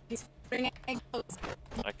 seconds. Bring it close.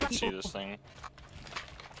 I can see this thing.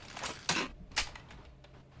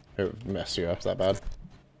 It messed you up that bad?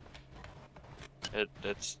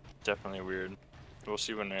 It's definitely weird. We'll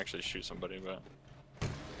see when they actually shoot somebody, but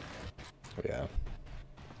Yeah.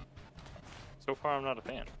 so far I'm not a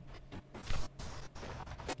fan.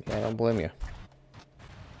 Yeah, I don't blame you.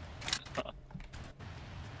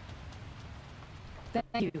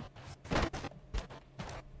 Thank you.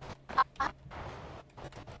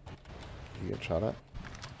 You get shot at?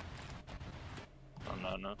 Oh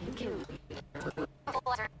no, no.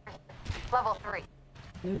 Level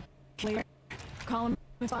 3. Clear. Column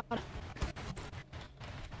spot.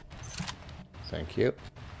 Thank you.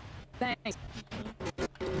 Thanks.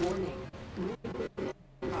 Warning.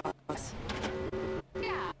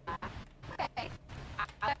 Yeah. Okay.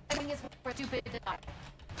 I think it's more stupid to die.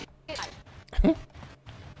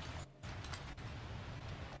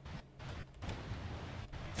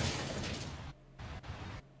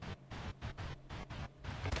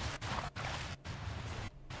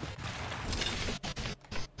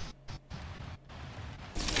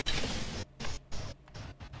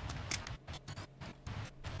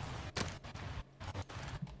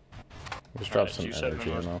 Just drop Alright, some you said energy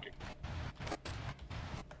when ammo. was-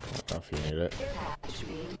 I don't know if you need it. Package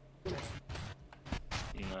being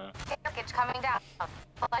No. Package coming down.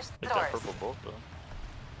 Flush the It's that doors. purple bolt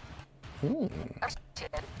though. Hmm. Oh,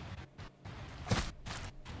 shit.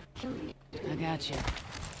 I got you.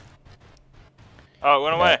 Oh, it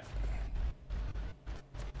went away.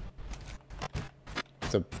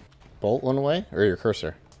 The bolt went away? Or your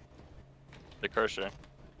cursor? The cursor.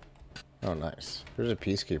 Oh, nice. There's a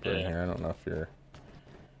peacekeeper in Yeah. here. I don't know if you're...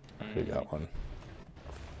 If you got one.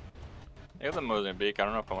 I got the Mozambique. I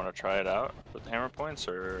don't know if I want to try it out with the hammer points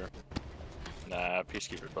or... Nah,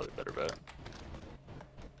 Peacekeeper's probably a better bet.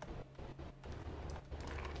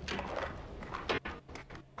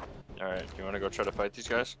 Alright, you want to go try to fight these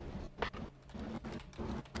guys?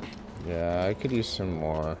 Yeah, I could use some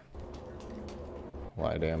more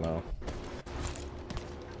light ammo.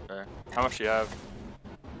 Okay. How much do you have?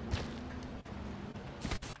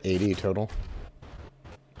 80 total.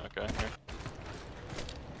 Okay, here.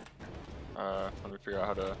 Let me figure out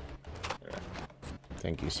how to... There.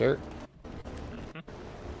 Thank you, sir.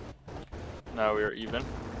 Now we are even.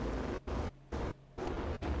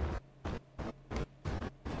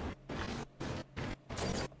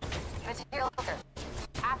 Material filter.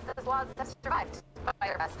 Half the squads have survived.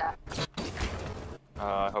 Fire best stuff.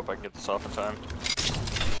 I hope I can get this off in time.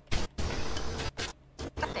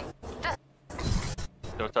 Just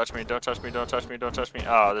Don't touch me, don't touch me, don't touch me, don't touch me.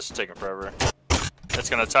 Oh, this is taking forever. It's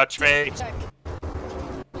gonna touch me. Check.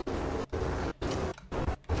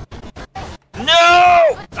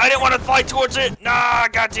 No! I didn't want to fly towards it. Nah,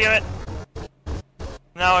 god damn it.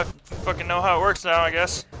 Now I fucking know how it works now, I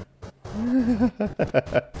guess.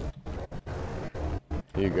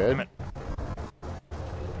 You Damn good? it.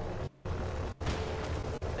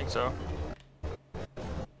 I think so.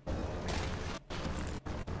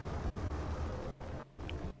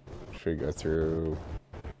 Should we go through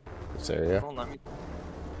this area? Well, let me...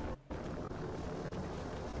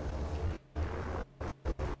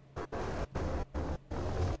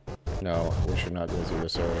 No, we should not go through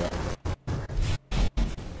this area.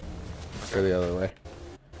 Go the other way.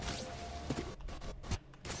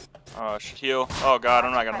 Oh, I should heal. Oh god,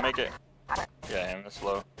 I'm not gonna make it. Yeah, I am. That's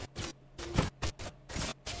low.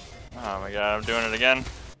 Oh my god, I'm doing it again.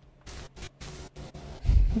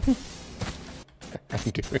 I'm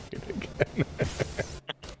doing it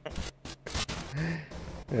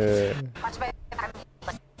again. watch my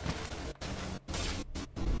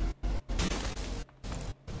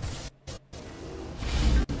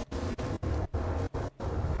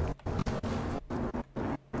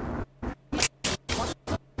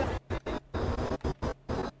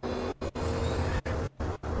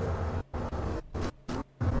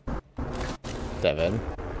Devin.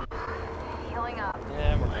 healing up.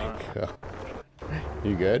 Yeah, we're done. God.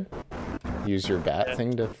 You good? Use your bat Yeah.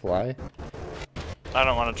 thing to fly? I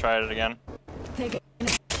don't want to try it again. Take it.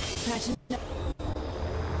 Patch it.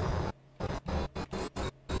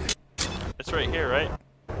 It's right here, right?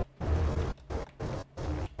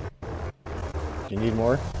 You need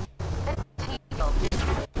more?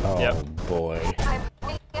 Oh Yep. boy.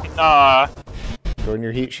 Go in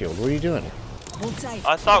your heat shield. What are you doing? Hold tight.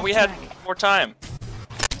 I thought we had more time.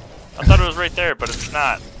 I thought it was right there, but it's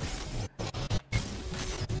not.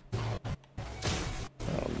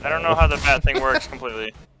 Oh, I don't know how the bat thing works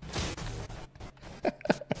completely.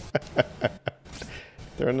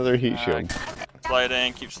 Throw another heat shield.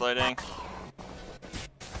 Sliding, keep sliding.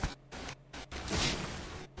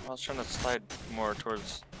 I was trying to slide more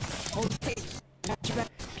towards. Hold tight. Got your back.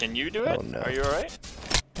 Can you do it? Oh, no. Are you alright?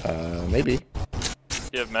 Maybe. Do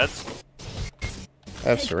you have meds? I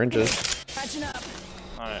have syringes. Catching up.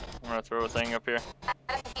 Alright, I'm gonna throw a thing up here.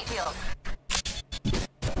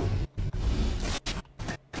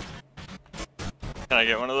 Can I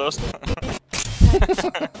get one of those?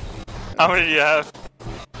 How many do you have?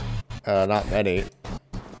 Not many.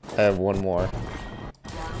 I have one more.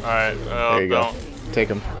 Alright, There you don't. go. Take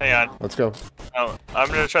him. Hang on. Let's go. Oh, I'm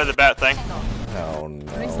gonna try the bat thing. Oh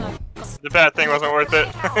Ring's no. not. The bat thing wasn't worth it.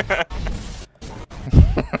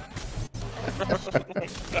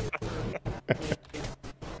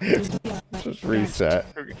 Just reset.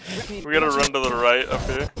 We gotta run to the right up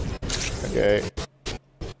here. Okay.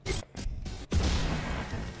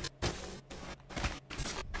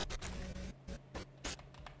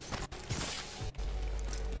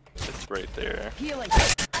 It's right there. Healing.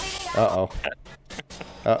 Uh-oh.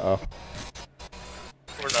 Uh-oh.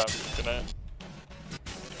 We're not gonna.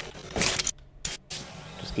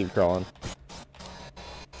 Just keep crawling.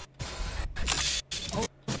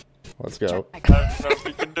 Let's go. I don't know if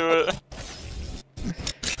we can do it.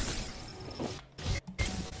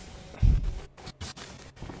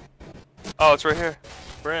 Oh, it's right here.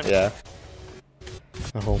 We're in. Yeah.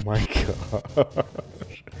 Oh my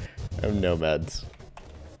gosh. I have no meds.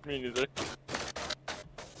 Me neither.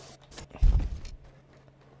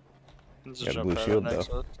 Let's just Got jump blue right shield, next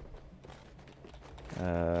though. to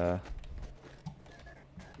us.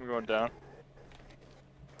 We're going down.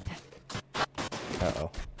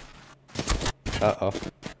 Uh-oh. Uh-oh.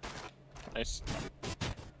 Nice.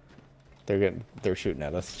 They're shooting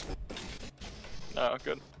at us. Oh,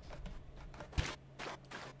 good.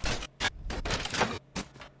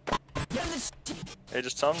 Hey,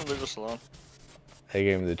 just tell them to leave us alone. I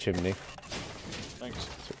gave him the chimney. Thanks.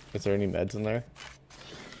 Is there any meds in there?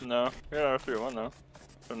 No, we got our 3-1 though.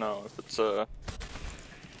 But no, if it's oh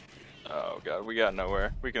god, we got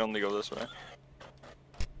nowhere. We can only go this way.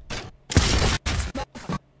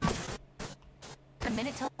 A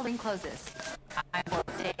minute till the ring closes. I will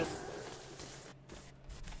stay.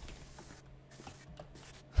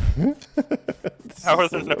 How are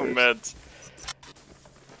there no meds?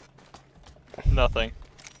 Nothing.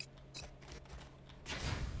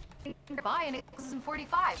 Goodbye, and it closes in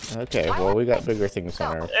 45. Okay, well we got bigger things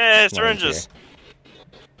on our Hey, minds syringes!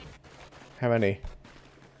 here. How many?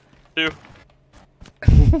 2.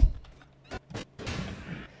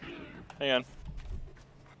 Hang on.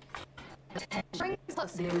 Ring is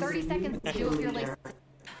close. 30 seconds to do with your laces.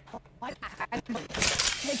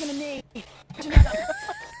 Taking a knee.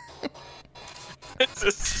 This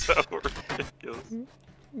is so ridiculous.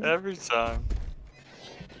 Every time.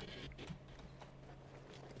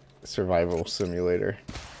 Survival simulator.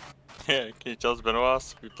 Yeah, can you tell it's been a while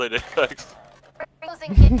since we played Apex?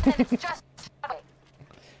 Closing in 10 just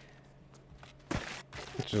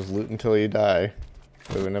Just loot until you die.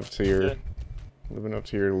 Living up to your Yeah. living up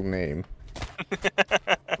to your name.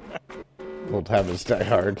 Old habits die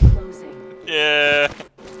hard. Yeah.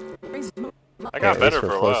 I got At least better we're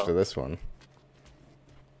for a close while. to this one.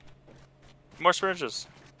 More syringes.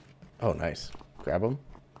 Oh, nice. Grab them.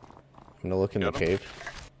 I'm gonna look in the Got 'em? cave.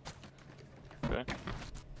 Okay.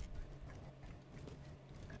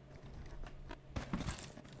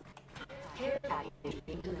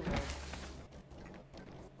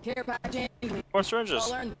 Care packaging. More syringes.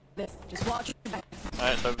 I'll learn this. Just watch your back.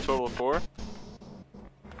 Alright, so I have a total of 4.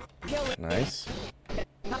 Kill it. Nice.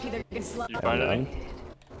 Lucky they're gonna slap. You find done.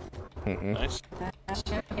 any? Mm-mm. Nice.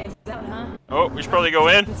 Hands down, huh? Oh, we should probably go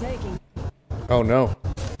in. Taking. Oh no.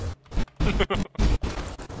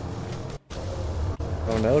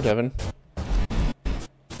 Oh no, Devin.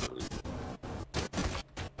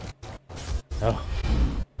 Oh.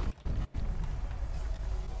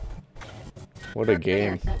 What a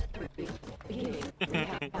game.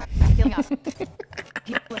 healing up.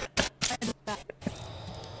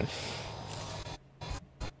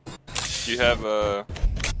 Do you have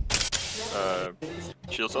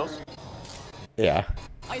shield cells? Yeah.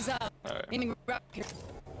 Eyes up. Alright. Aiming right here.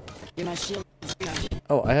 Get my shield.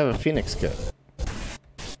 Oh, I have a Phoenix kit.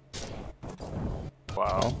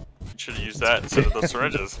 Wow. You should have used that instead of those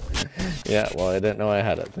syringes. Yeah, well, I didn't know I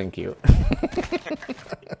had it. Thank you.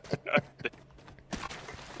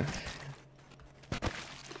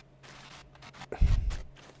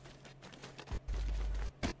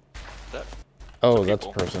 Oh, that's a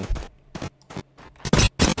person.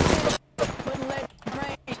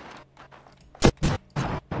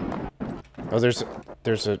 Oh, there's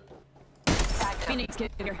a. Phoenix kid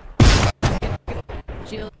here.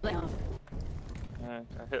 Shield down. I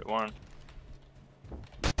hit one.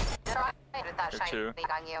 Or two.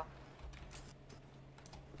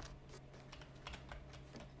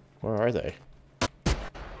 Where are they?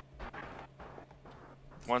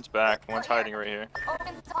 One's back. One's hiding right here.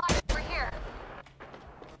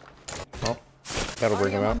 Oh, that'll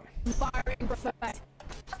bring him out. Firing perfect.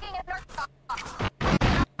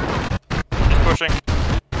 She's pushing.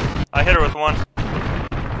 I hit her with one.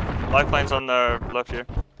 Lifeline's on the left here.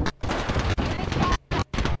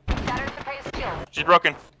 She's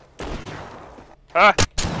broken. Ah!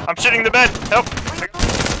 I'm shitting the bed! Help!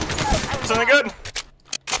 Something good!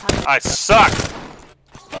 I suck!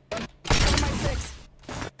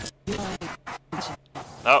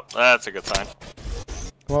 Oh, that's a good sign.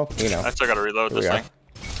 Well, you know. I still gotta reload this thing.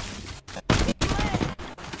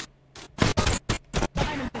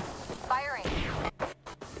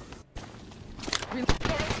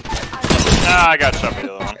 Ah, I got shot by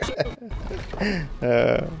the other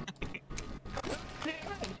one.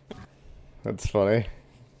 That's funny.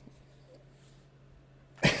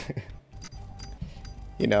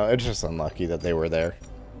 You know, it's just unlucky that they were there.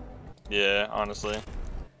 Yeah, honestly.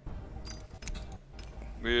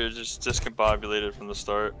 We were just discombobulated from the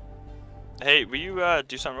start. Hey, will you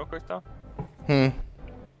do something real quick though? Will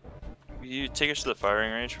you take us to the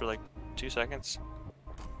firing range for like 2 seconds?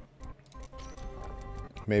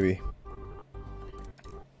 Maybe.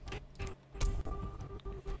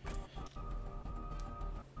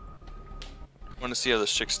 I want to see how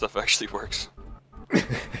this chick stuff actually works.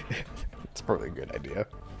 It's probably a good idea.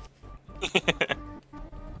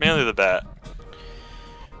 Mainly the bat.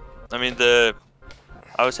 I mean,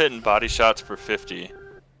 I was hitting body shots for 50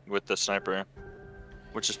 with the sniper,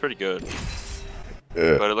 which is pretty good.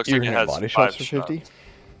 But it looks like it has body 5 shots for 50? shots.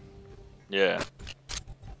 Yeah.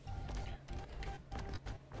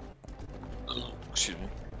 Excuse me.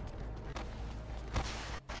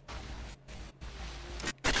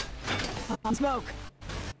 On smoke.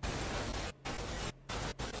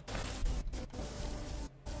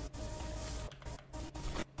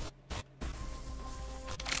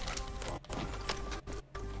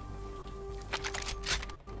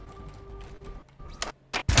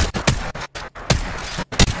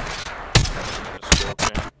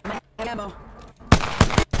 Ammo.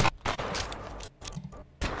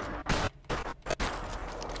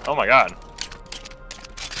 Oh my god.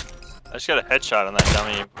 I just got a headshot on that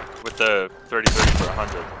dummy with the 30-30 for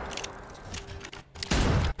 100.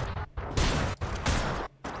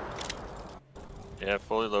 Yeah,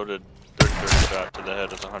 fully loaded 30-30 shot to the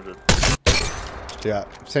head is 100. Yeah,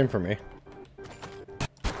 same for me.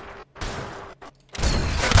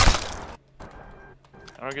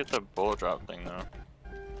 I don't get the bullet drop thing though.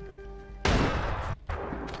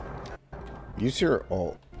 Use your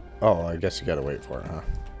ult. Oh, I guess you gotta wait for it, huh?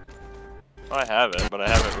 Well, I have it, but I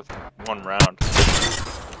have it with 1 round.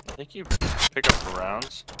 I think you pick up the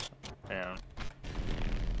rounds. Damn.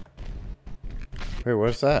 Wait,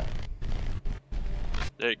 what's that?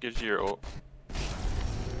 It gives you your ult.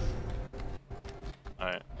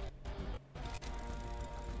 Alright.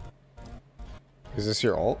 Is this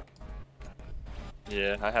your ult?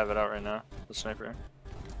 Yeah, I have it out right now. The sniper.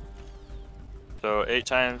 So 8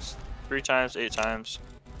 times, 3 times, 8 times.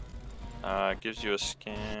 Gives you a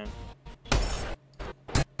scan.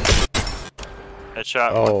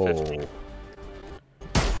 Headshot 150.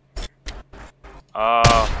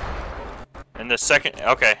 And the second.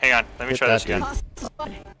 Okay, hang on. Let me try this again.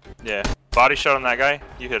 Yeah, body shot on that guy.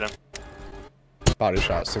 You hit him. Body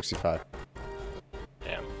shot 65.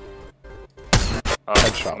 Damn.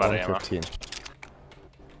 Headshot I'm out of ammo. 115.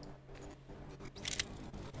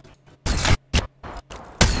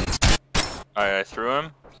 Alright, I threw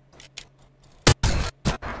him.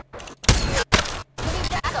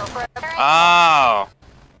 Oh!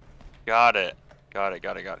 Got it. Got it.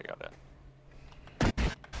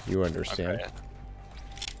 You understand? Okay.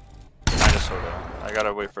 Kinda, sorta. I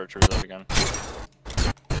gotta wait for it to reload again.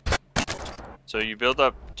 So you build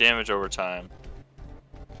up damage over time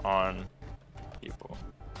on people.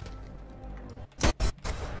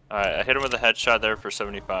 Alright, I hit him with a headshot there for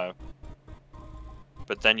 75.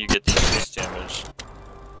 But then you get the increased damage.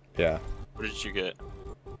 Yeah. What did you get?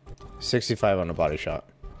 65 on a body shot.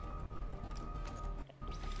 Yeah,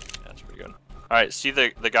 that's pretty good. Alright, see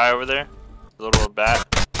the guy over there? The little bat?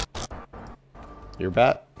 Your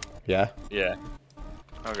bat? Yeah. Yeah.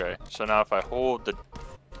 Okay, so now if I hold the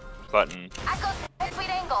button,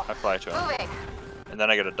 I fly to him. Moving. And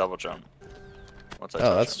then I get a double jump. Once I Oh,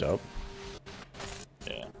 touch that's him. dope.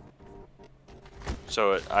 Yeah.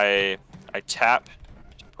 So I tap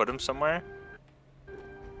to put him somewhere.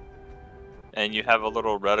 And you have a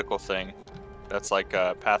little reticle thing that's like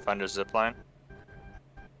a Pathfinder zipline.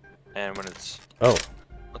 And when it's... Oh.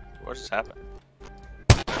 What just happened?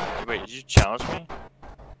 Wait, did you challenge me?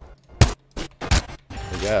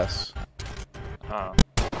 I guess. Oh.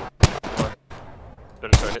 What?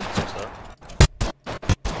 Better start hitting some stuff.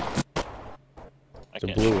 I The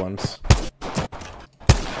can't blue shoot. ones.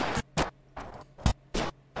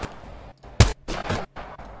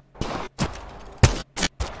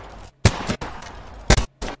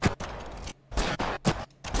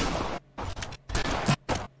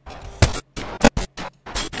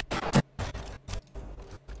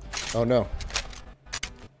 Oh no.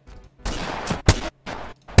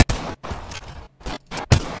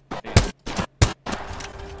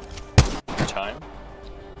 Time?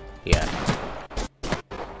 Yeah.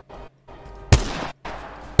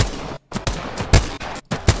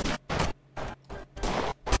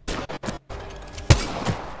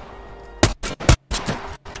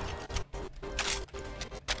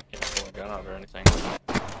 Can't pull a gun out or anything.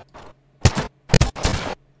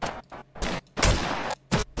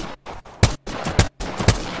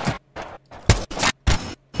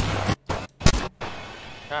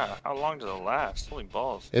 God, how long does it last? Holy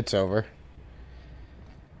balls. It's over.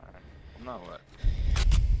 Now what?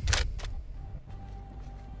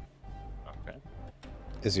 Okay.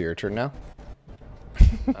 Is it your turn now?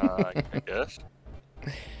 I guess.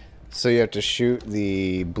 So you have to shoot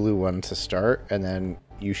the blue one to start, and then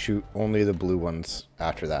you shoot only the blue ones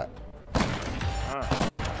after that. Ah.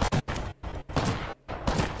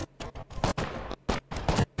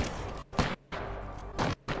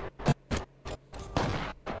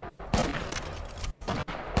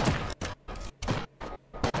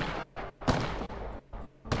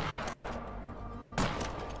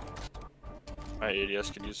 My ADS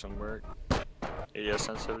could use some work. ADS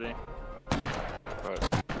sensitivity.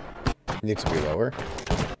 But It needs to be lower.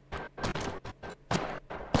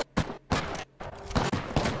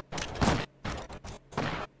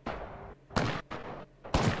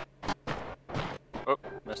 oh,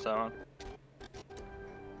 missed that one.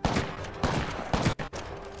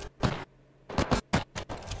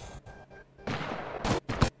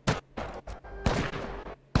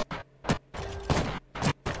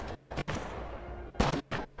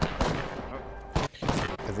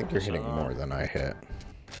 I think you're hitting more than I hit.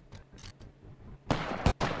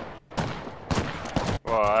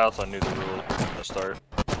 Well, I also knew the rule from the start.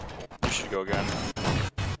 You should go again.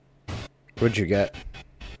 What'd you get?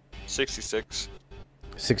 66.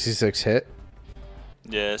 66 hit?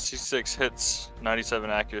 Yeah, 66 hits, 97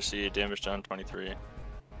 accuracy, damage done 23.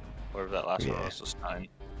 Whatever that last one Yeah. was 9.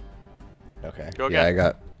 Okay. Go Yeah, again. I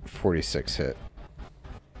got 46 hit.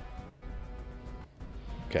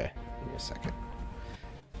 Okay, give me a second.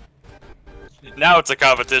 Now it's a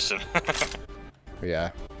competition.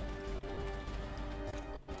 Yeah.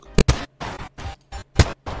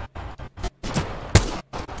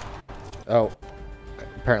 Oh,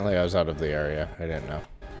 apparently I was out of the area. I didn't know.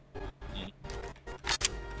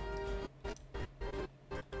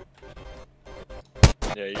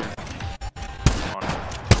 Yeah, you.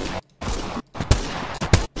 On.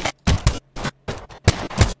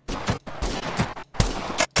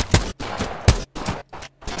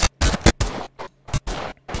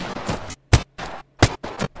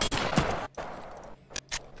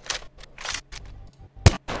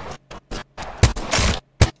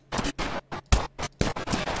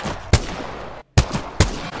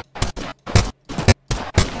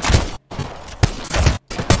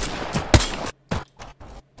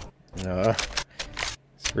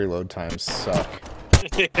 These reload times suck.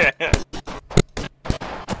 Yeah.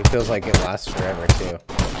 It feels like it lasts forever too.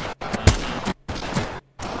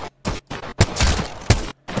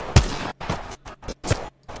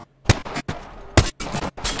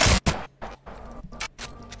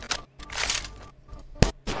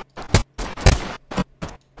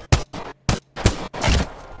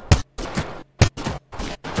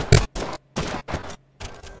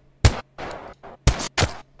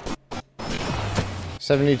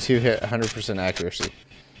 .72 hit, 100% accuracy.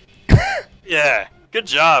 Yeah. Good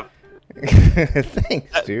job.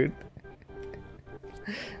 Thanks, dude.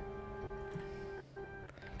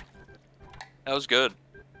 That was good.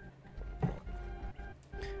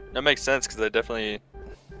 That makes sense because I definitely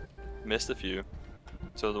missed a few.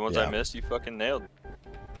 So the ones I missed, you fucking nailed.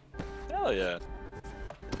 Hell yeah.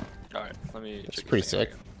 Alright, let me It's check pretty this thing sick.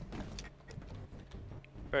 again.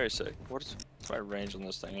 Very sick. What's my range on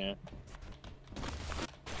this thing here?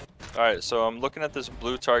 Alright, so I'm looking at this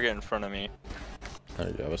blue target in front of me. There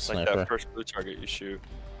you go, a Like sniper. that first blue target you shoot.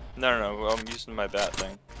 No, I'm using my bat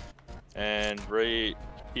thing. And right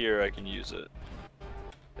here I can use it.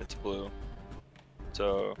 It's blue.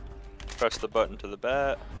 So, press the button to the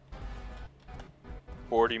bat.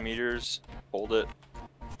 40 meters, hold it.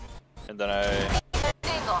 And then I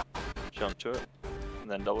jump to it. And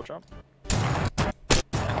then double jump.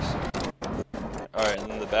 Nice. Alright, and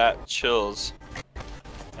then the bat chills.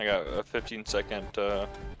 I got a 15-second,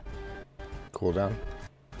 Cooldown.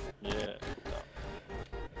 yeah, cooldown.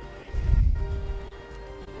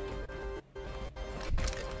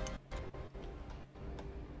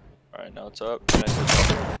 Alright, now it's up. Can I hit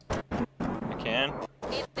it? I can.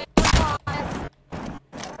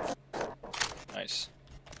 Nice.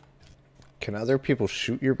 Can other people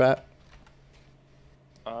shoot your bat?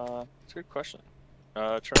 That's a good question.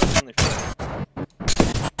 Turn on only for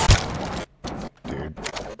Dude,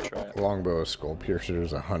 try it. longbow skull piercer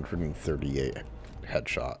is 138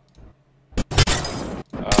 headshot.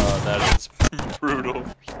 That is brutal.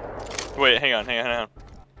 Wait, hang on.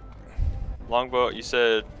 Longbow, you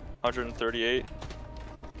said 138?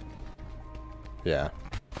 Yeah.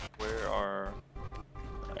 Where are...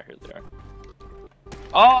 Ah, here they are.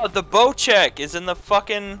 Oh, the bow check is in the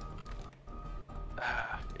fucking...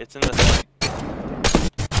 It's in the thing.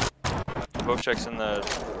 The bow check's in the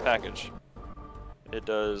package. It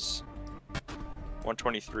does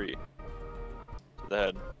 123 to the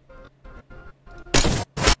head.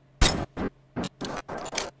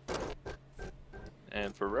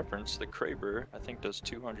 And for reference, the Kraber, I think, does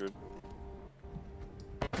 200.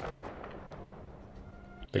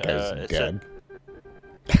 The guy's it dead.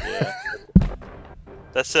 Yeah.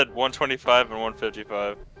 That said 125 and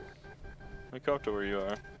 155. Let me come up to where you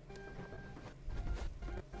are.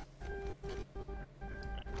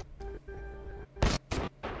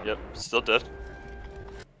 Yep, still dead.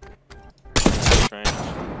 Strange.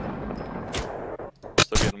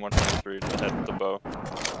 Still getting 123 to the head with the bow.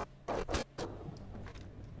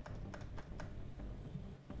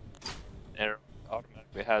 And it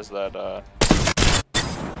automatically has that,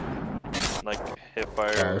 like, hip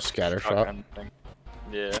fire. Oh, scatter shot. shotgun thing.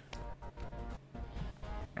 Yeah.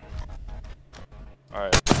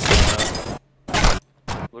 Alright.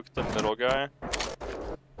 Look at the middle guy.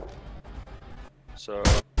 So,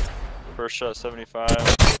 first shot 75.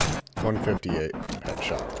 158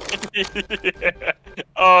 headshot. Yeah.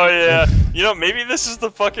 Oh yeah. You know, maybe this is the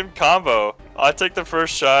fucking combo. I take the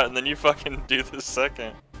first shot and then you fucking do the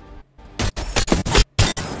second.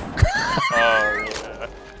 Oh yeah.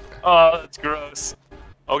 Oh, that's gross.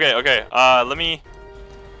 Okay. Let me.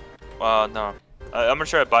 No. I'm gonna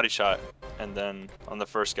try a body shot, and then on the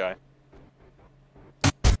first guy.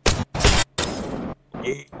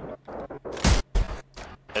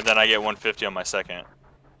 And then I get 150 on my second.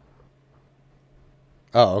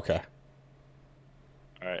 Oh, okay.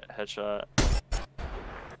 Alright, headshot.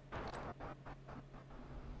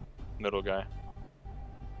 Middle guy.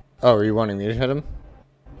 Oh, are you wanting me to hit him?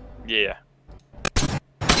 Yeah.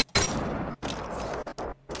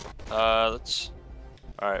 Let's...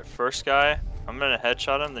 Alright, first guy. I'm gonna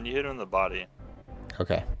headshot him, then you hit him in the body.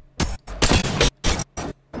 Okay.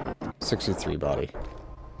 63 body.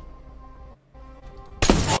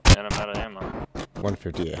 And I'm out of ammo.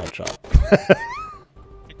 158 headshot.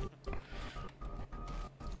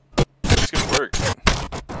 It's gonna work.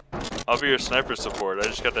 I'll be your sniper support. I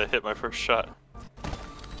just got to hit my first shot.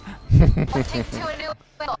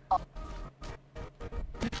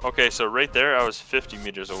 Okay, so right there, I was 50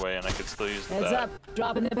 meters away, and I could still use the Heads bat. up,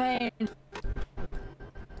 dropping the pain.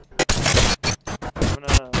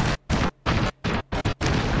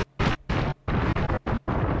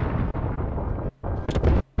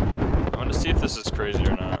 I'm gonna see if this is crazy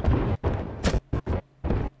or not.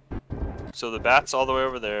 So the bat's all the way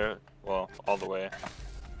over there. Well, all the way.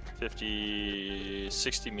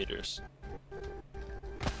 60 meters.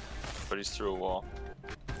 But he's through a wall.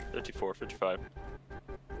 54, 55.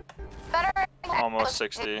 Almost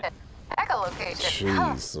 60. Echolocation.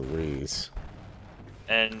 Jeez Louise.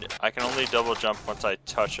 And I can only double jump once I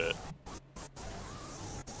touch it.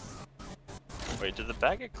 Wait, did the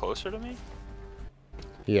bat get closer to me?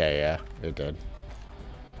 Yeah, it did.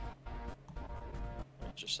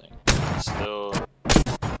 Interesting. It's still...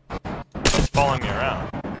 It's following me around.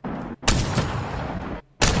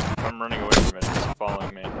 I'm running away from it. It's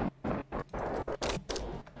following me.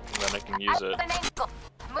 use it. An ankle.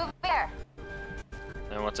 Move here.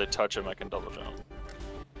 And once I touch him, I can double jump.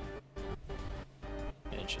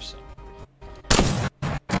 Interesting.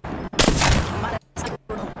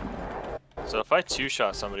 So if I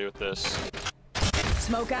two-shot somebody with this...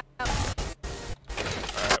 Smoke out.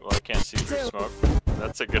 Alright, well I can't see through smoke.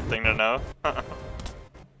 That's a good thing to know.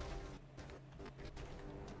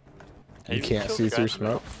 Hey, You can't killed see the guy through in the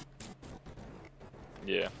middle. smoke?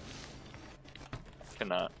 Yeah.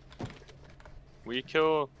 Cannot. We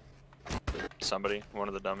kill somebody, one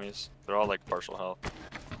of the dummies. They're all like partial health.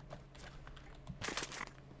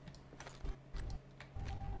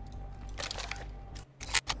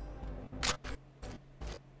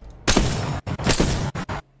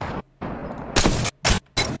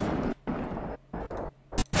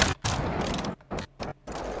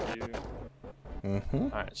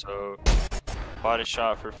 Alright, so body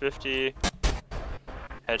shot for 50,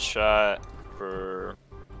 headshot for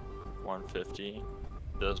 150,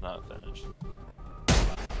 does not finish.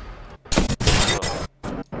 So,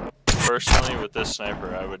 personally, with this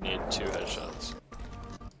sniper, I would need 2 headshots.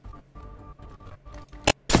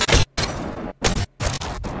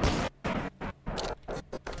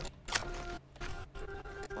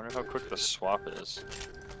 Wonder how quick the swap is.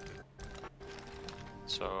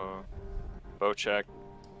 So, bow check.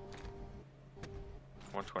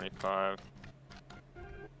 125.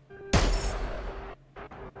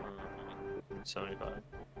 75.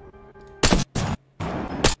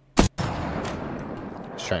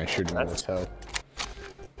 Just trying to shoot him in the toe.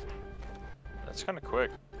 That's kind of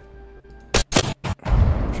quick.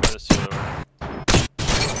 Try this the other way.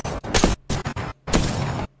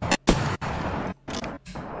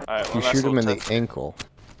 Alright, If you shoot him in the ankle,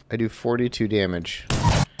 I do 42 damage.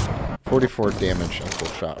 44 damage ankle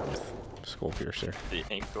shot with skull piercer. The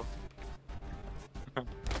ankle.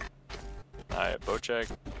 Alright, bow check.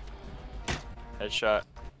 Headshot.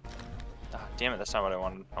 Ah, damn it, that's not what I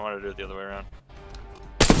wanted. I wanted to do it the other way around.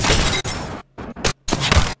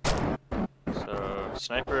 So,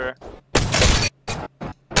 sniper.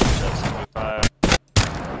 Headshot 75.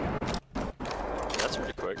 That's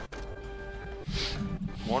pretty quick.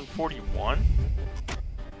 141?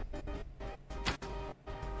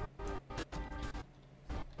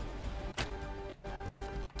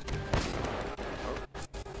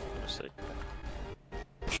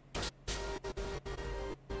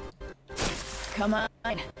 Come on.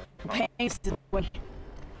 Pace the win.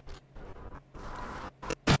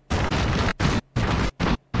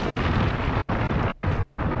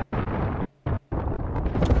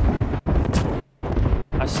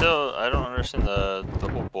 I don't understand the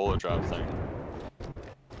whole bullet drop thing.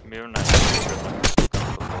 Maybe I'm not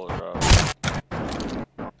the bullet drop.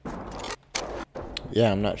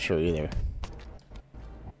 Yeah, I'm not sure either.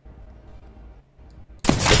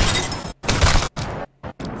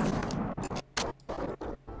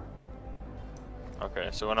 Okay,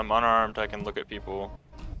 so when I'm unarmed, I can look at people,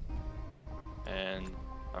 and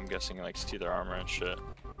I'm guessing like see their armor and shit.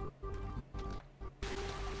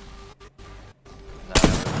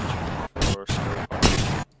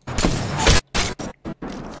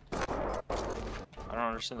 I don't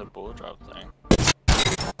understand the bullet drop thing.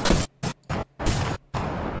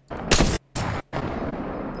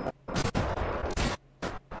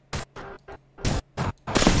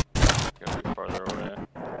 Gotta be farther away.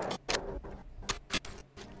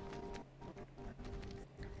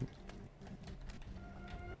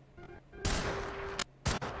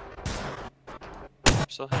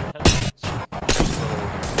 Still hitting headshots.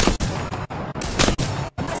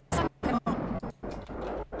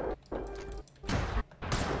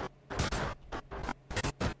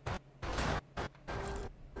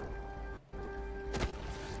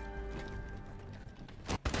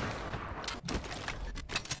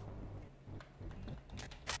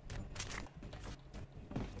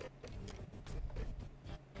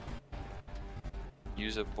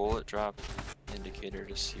 Use a bullet drop indicator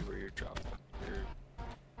to see where your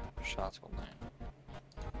shots will land.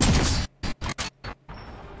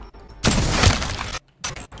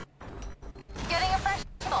 Getting a fresh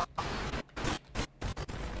kill.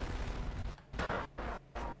 That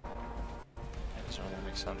doesn't really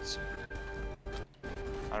make sense.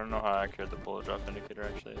 I don't know how accurate the bullet drop indicator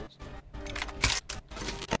actually is.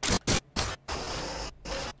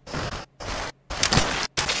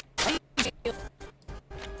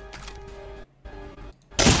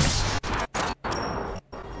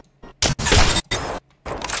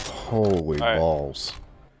 Holy right. balls.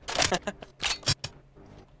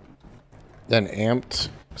 An amped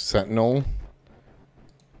sentinel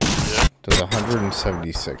Yeah. does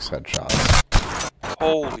 176 headshots.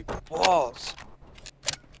 Holy balls!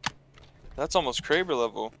 That's almost Kraber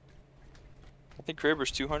level. I think Kraber's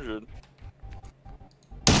 200.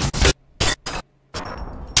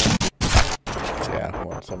 Yeah,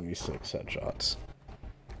 176 headshots.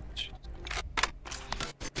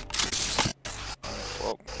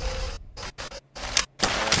 Whoa.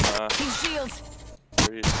 And, King shields.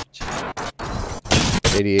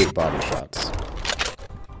 88 body shots.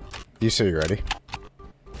 You say you're ready?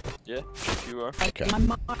 yeah, if you are. Okay. My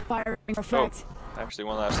mark firing effect. Actually,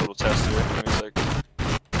 one last little test here. Give me a sec.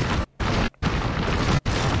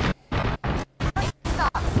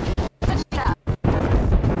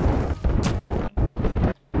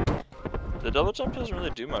 The double jump doesn't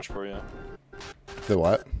really do much for you. The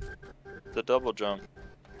what? The double jump.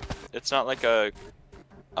 It's not like a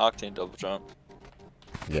octane double jump.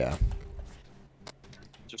 Yeah.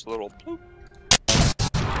 Just a little bloop.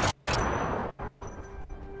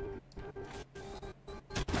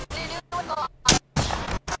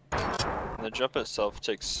 And the jump itself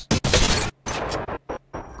takes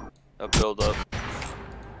a build up.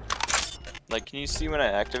 Like, can you see when I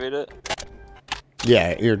activate it?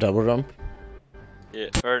 Yeah, your double jump? Yeah,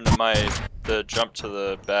 or no, the jump to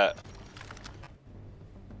the bat.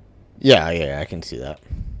 Yeah, I can see that.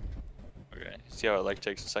 Okay, see how it like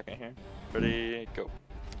takes a second here? Ready, go.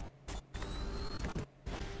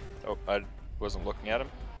 Oh, I wasn't looking at him.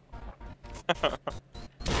 Go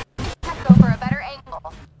for a better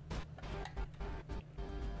angle.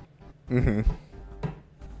 Mm-hmm.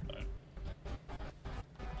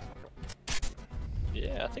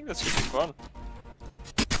 Yeah, I think that's gonna be fun.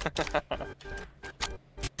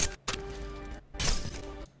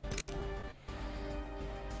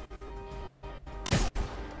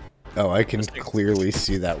 Oh, I can clearly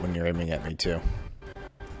see that when you're aiming at me too.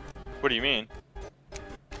 What do you mean?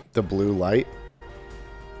 The blue light?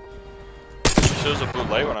 It shows a blue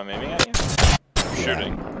light when I'm aiming at you? I'm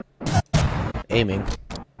shooting. Aiming.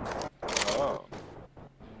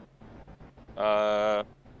 Oh.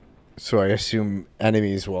 So I assume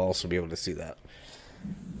enemies will also be able to see that.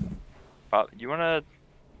 You wanna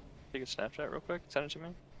take a Snapchat real quick? Send it to me?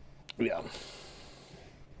 Yeah.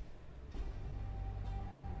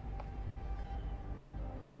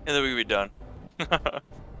 And then we can be done.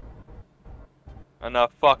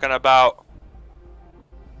 Enough fucking about.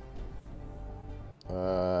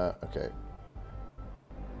 Okay.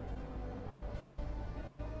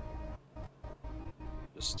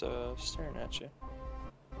 Just staring at you.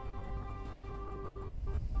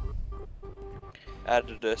 Add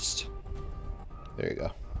to list. There you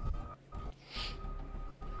go.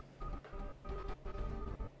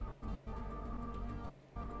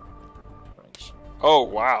 Oh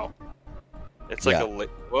wow. It's like Yeah.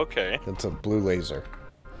 okay. It's a blue laser.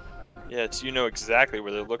 Yeah, it's you know exactly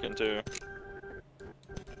where they're looking to.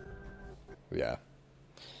 Yeah.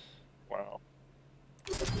 Wow.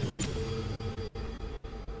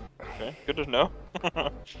 Okay, good to know.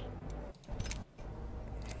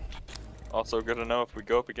 Also good to know if we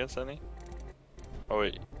go up against any. Oh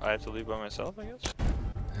wait, I have to leave by myself, I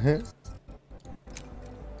guess?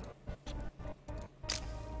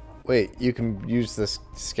 Wait, you can use this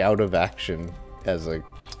scout of action as a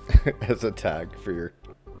as a tag for your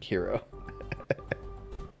hero.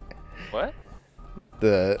 What?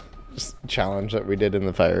 The challenge that we did in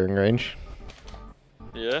the firing range.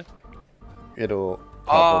 Yeah? It'll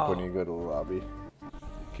pop up Oh. when you go to the lobby. You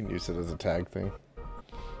can use it as a tag thing.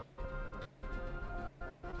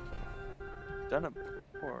 Done it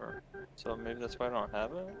before. So maybe that's why I don't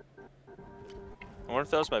have it? I wonder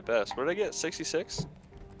if that was my best. What did I get? 66?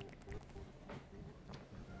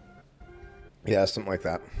 Yeah, something like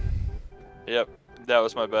that. Yep, that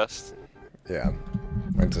was my best. Yeah.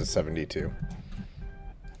 Mine's a 72.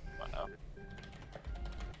 Wow.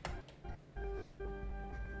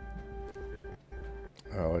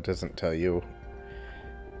 Oh, it doesn't tell you.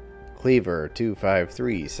 Cleaver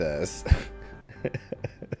 253 says.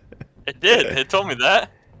 It did. It told me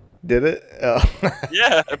that. Did it? Oh.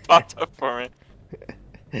 Yeah, it popped up for me.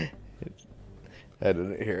 I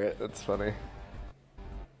didn't hear it. That's funny.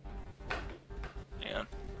 Man.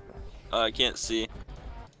 I can't see.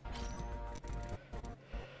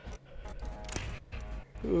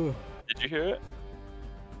 Did you hear it?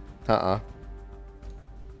 Uh-uh.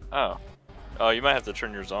 Oh. Oh, you might have to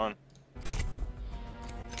turn yours on.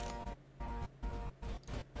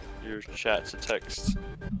 Your chat to text.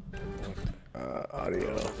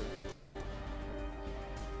 Audio.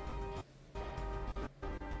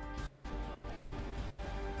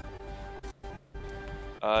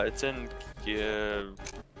 It's in.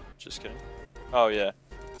 Just kidding. Oh yeah,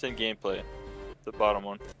 it's in gameplay. The bottom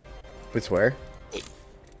one. It's where?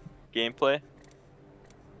 Gameplay.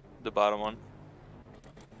 The bottom one.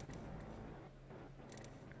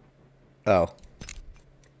 Oh.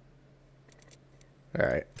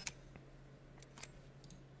 Alright.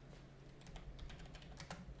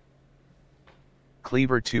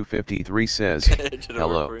 Cleaver 253 says, Did it work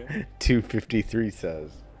hello. for you? 253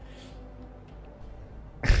 says.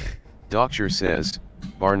 Doctor says,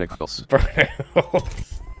 barnacles.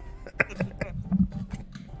 Barnacles.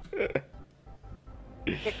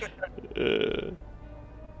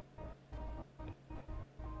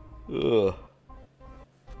 Ugh.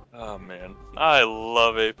 Oh man, I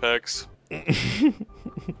love Apex. I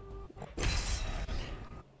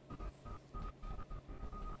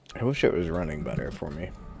wish it was running better for me.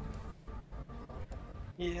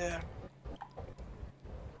 Yeah.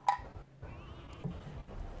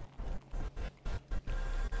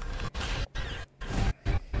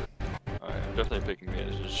 Alright, I'm definitely picking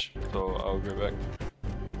Manage, so I'll go back.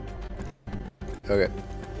 Okay.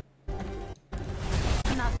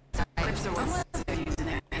 Clips are what's using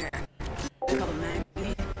their hair. Couple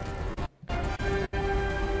magazines.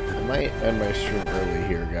 I might end my stream early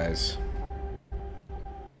here, guys.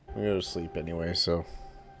 I'm gonna go to sleep anyway, so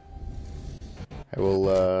I will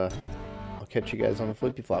I'll catch you guys on the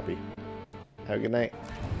flippy floppy. Have a good night.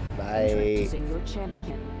 Bye. Choosing your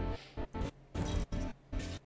champion.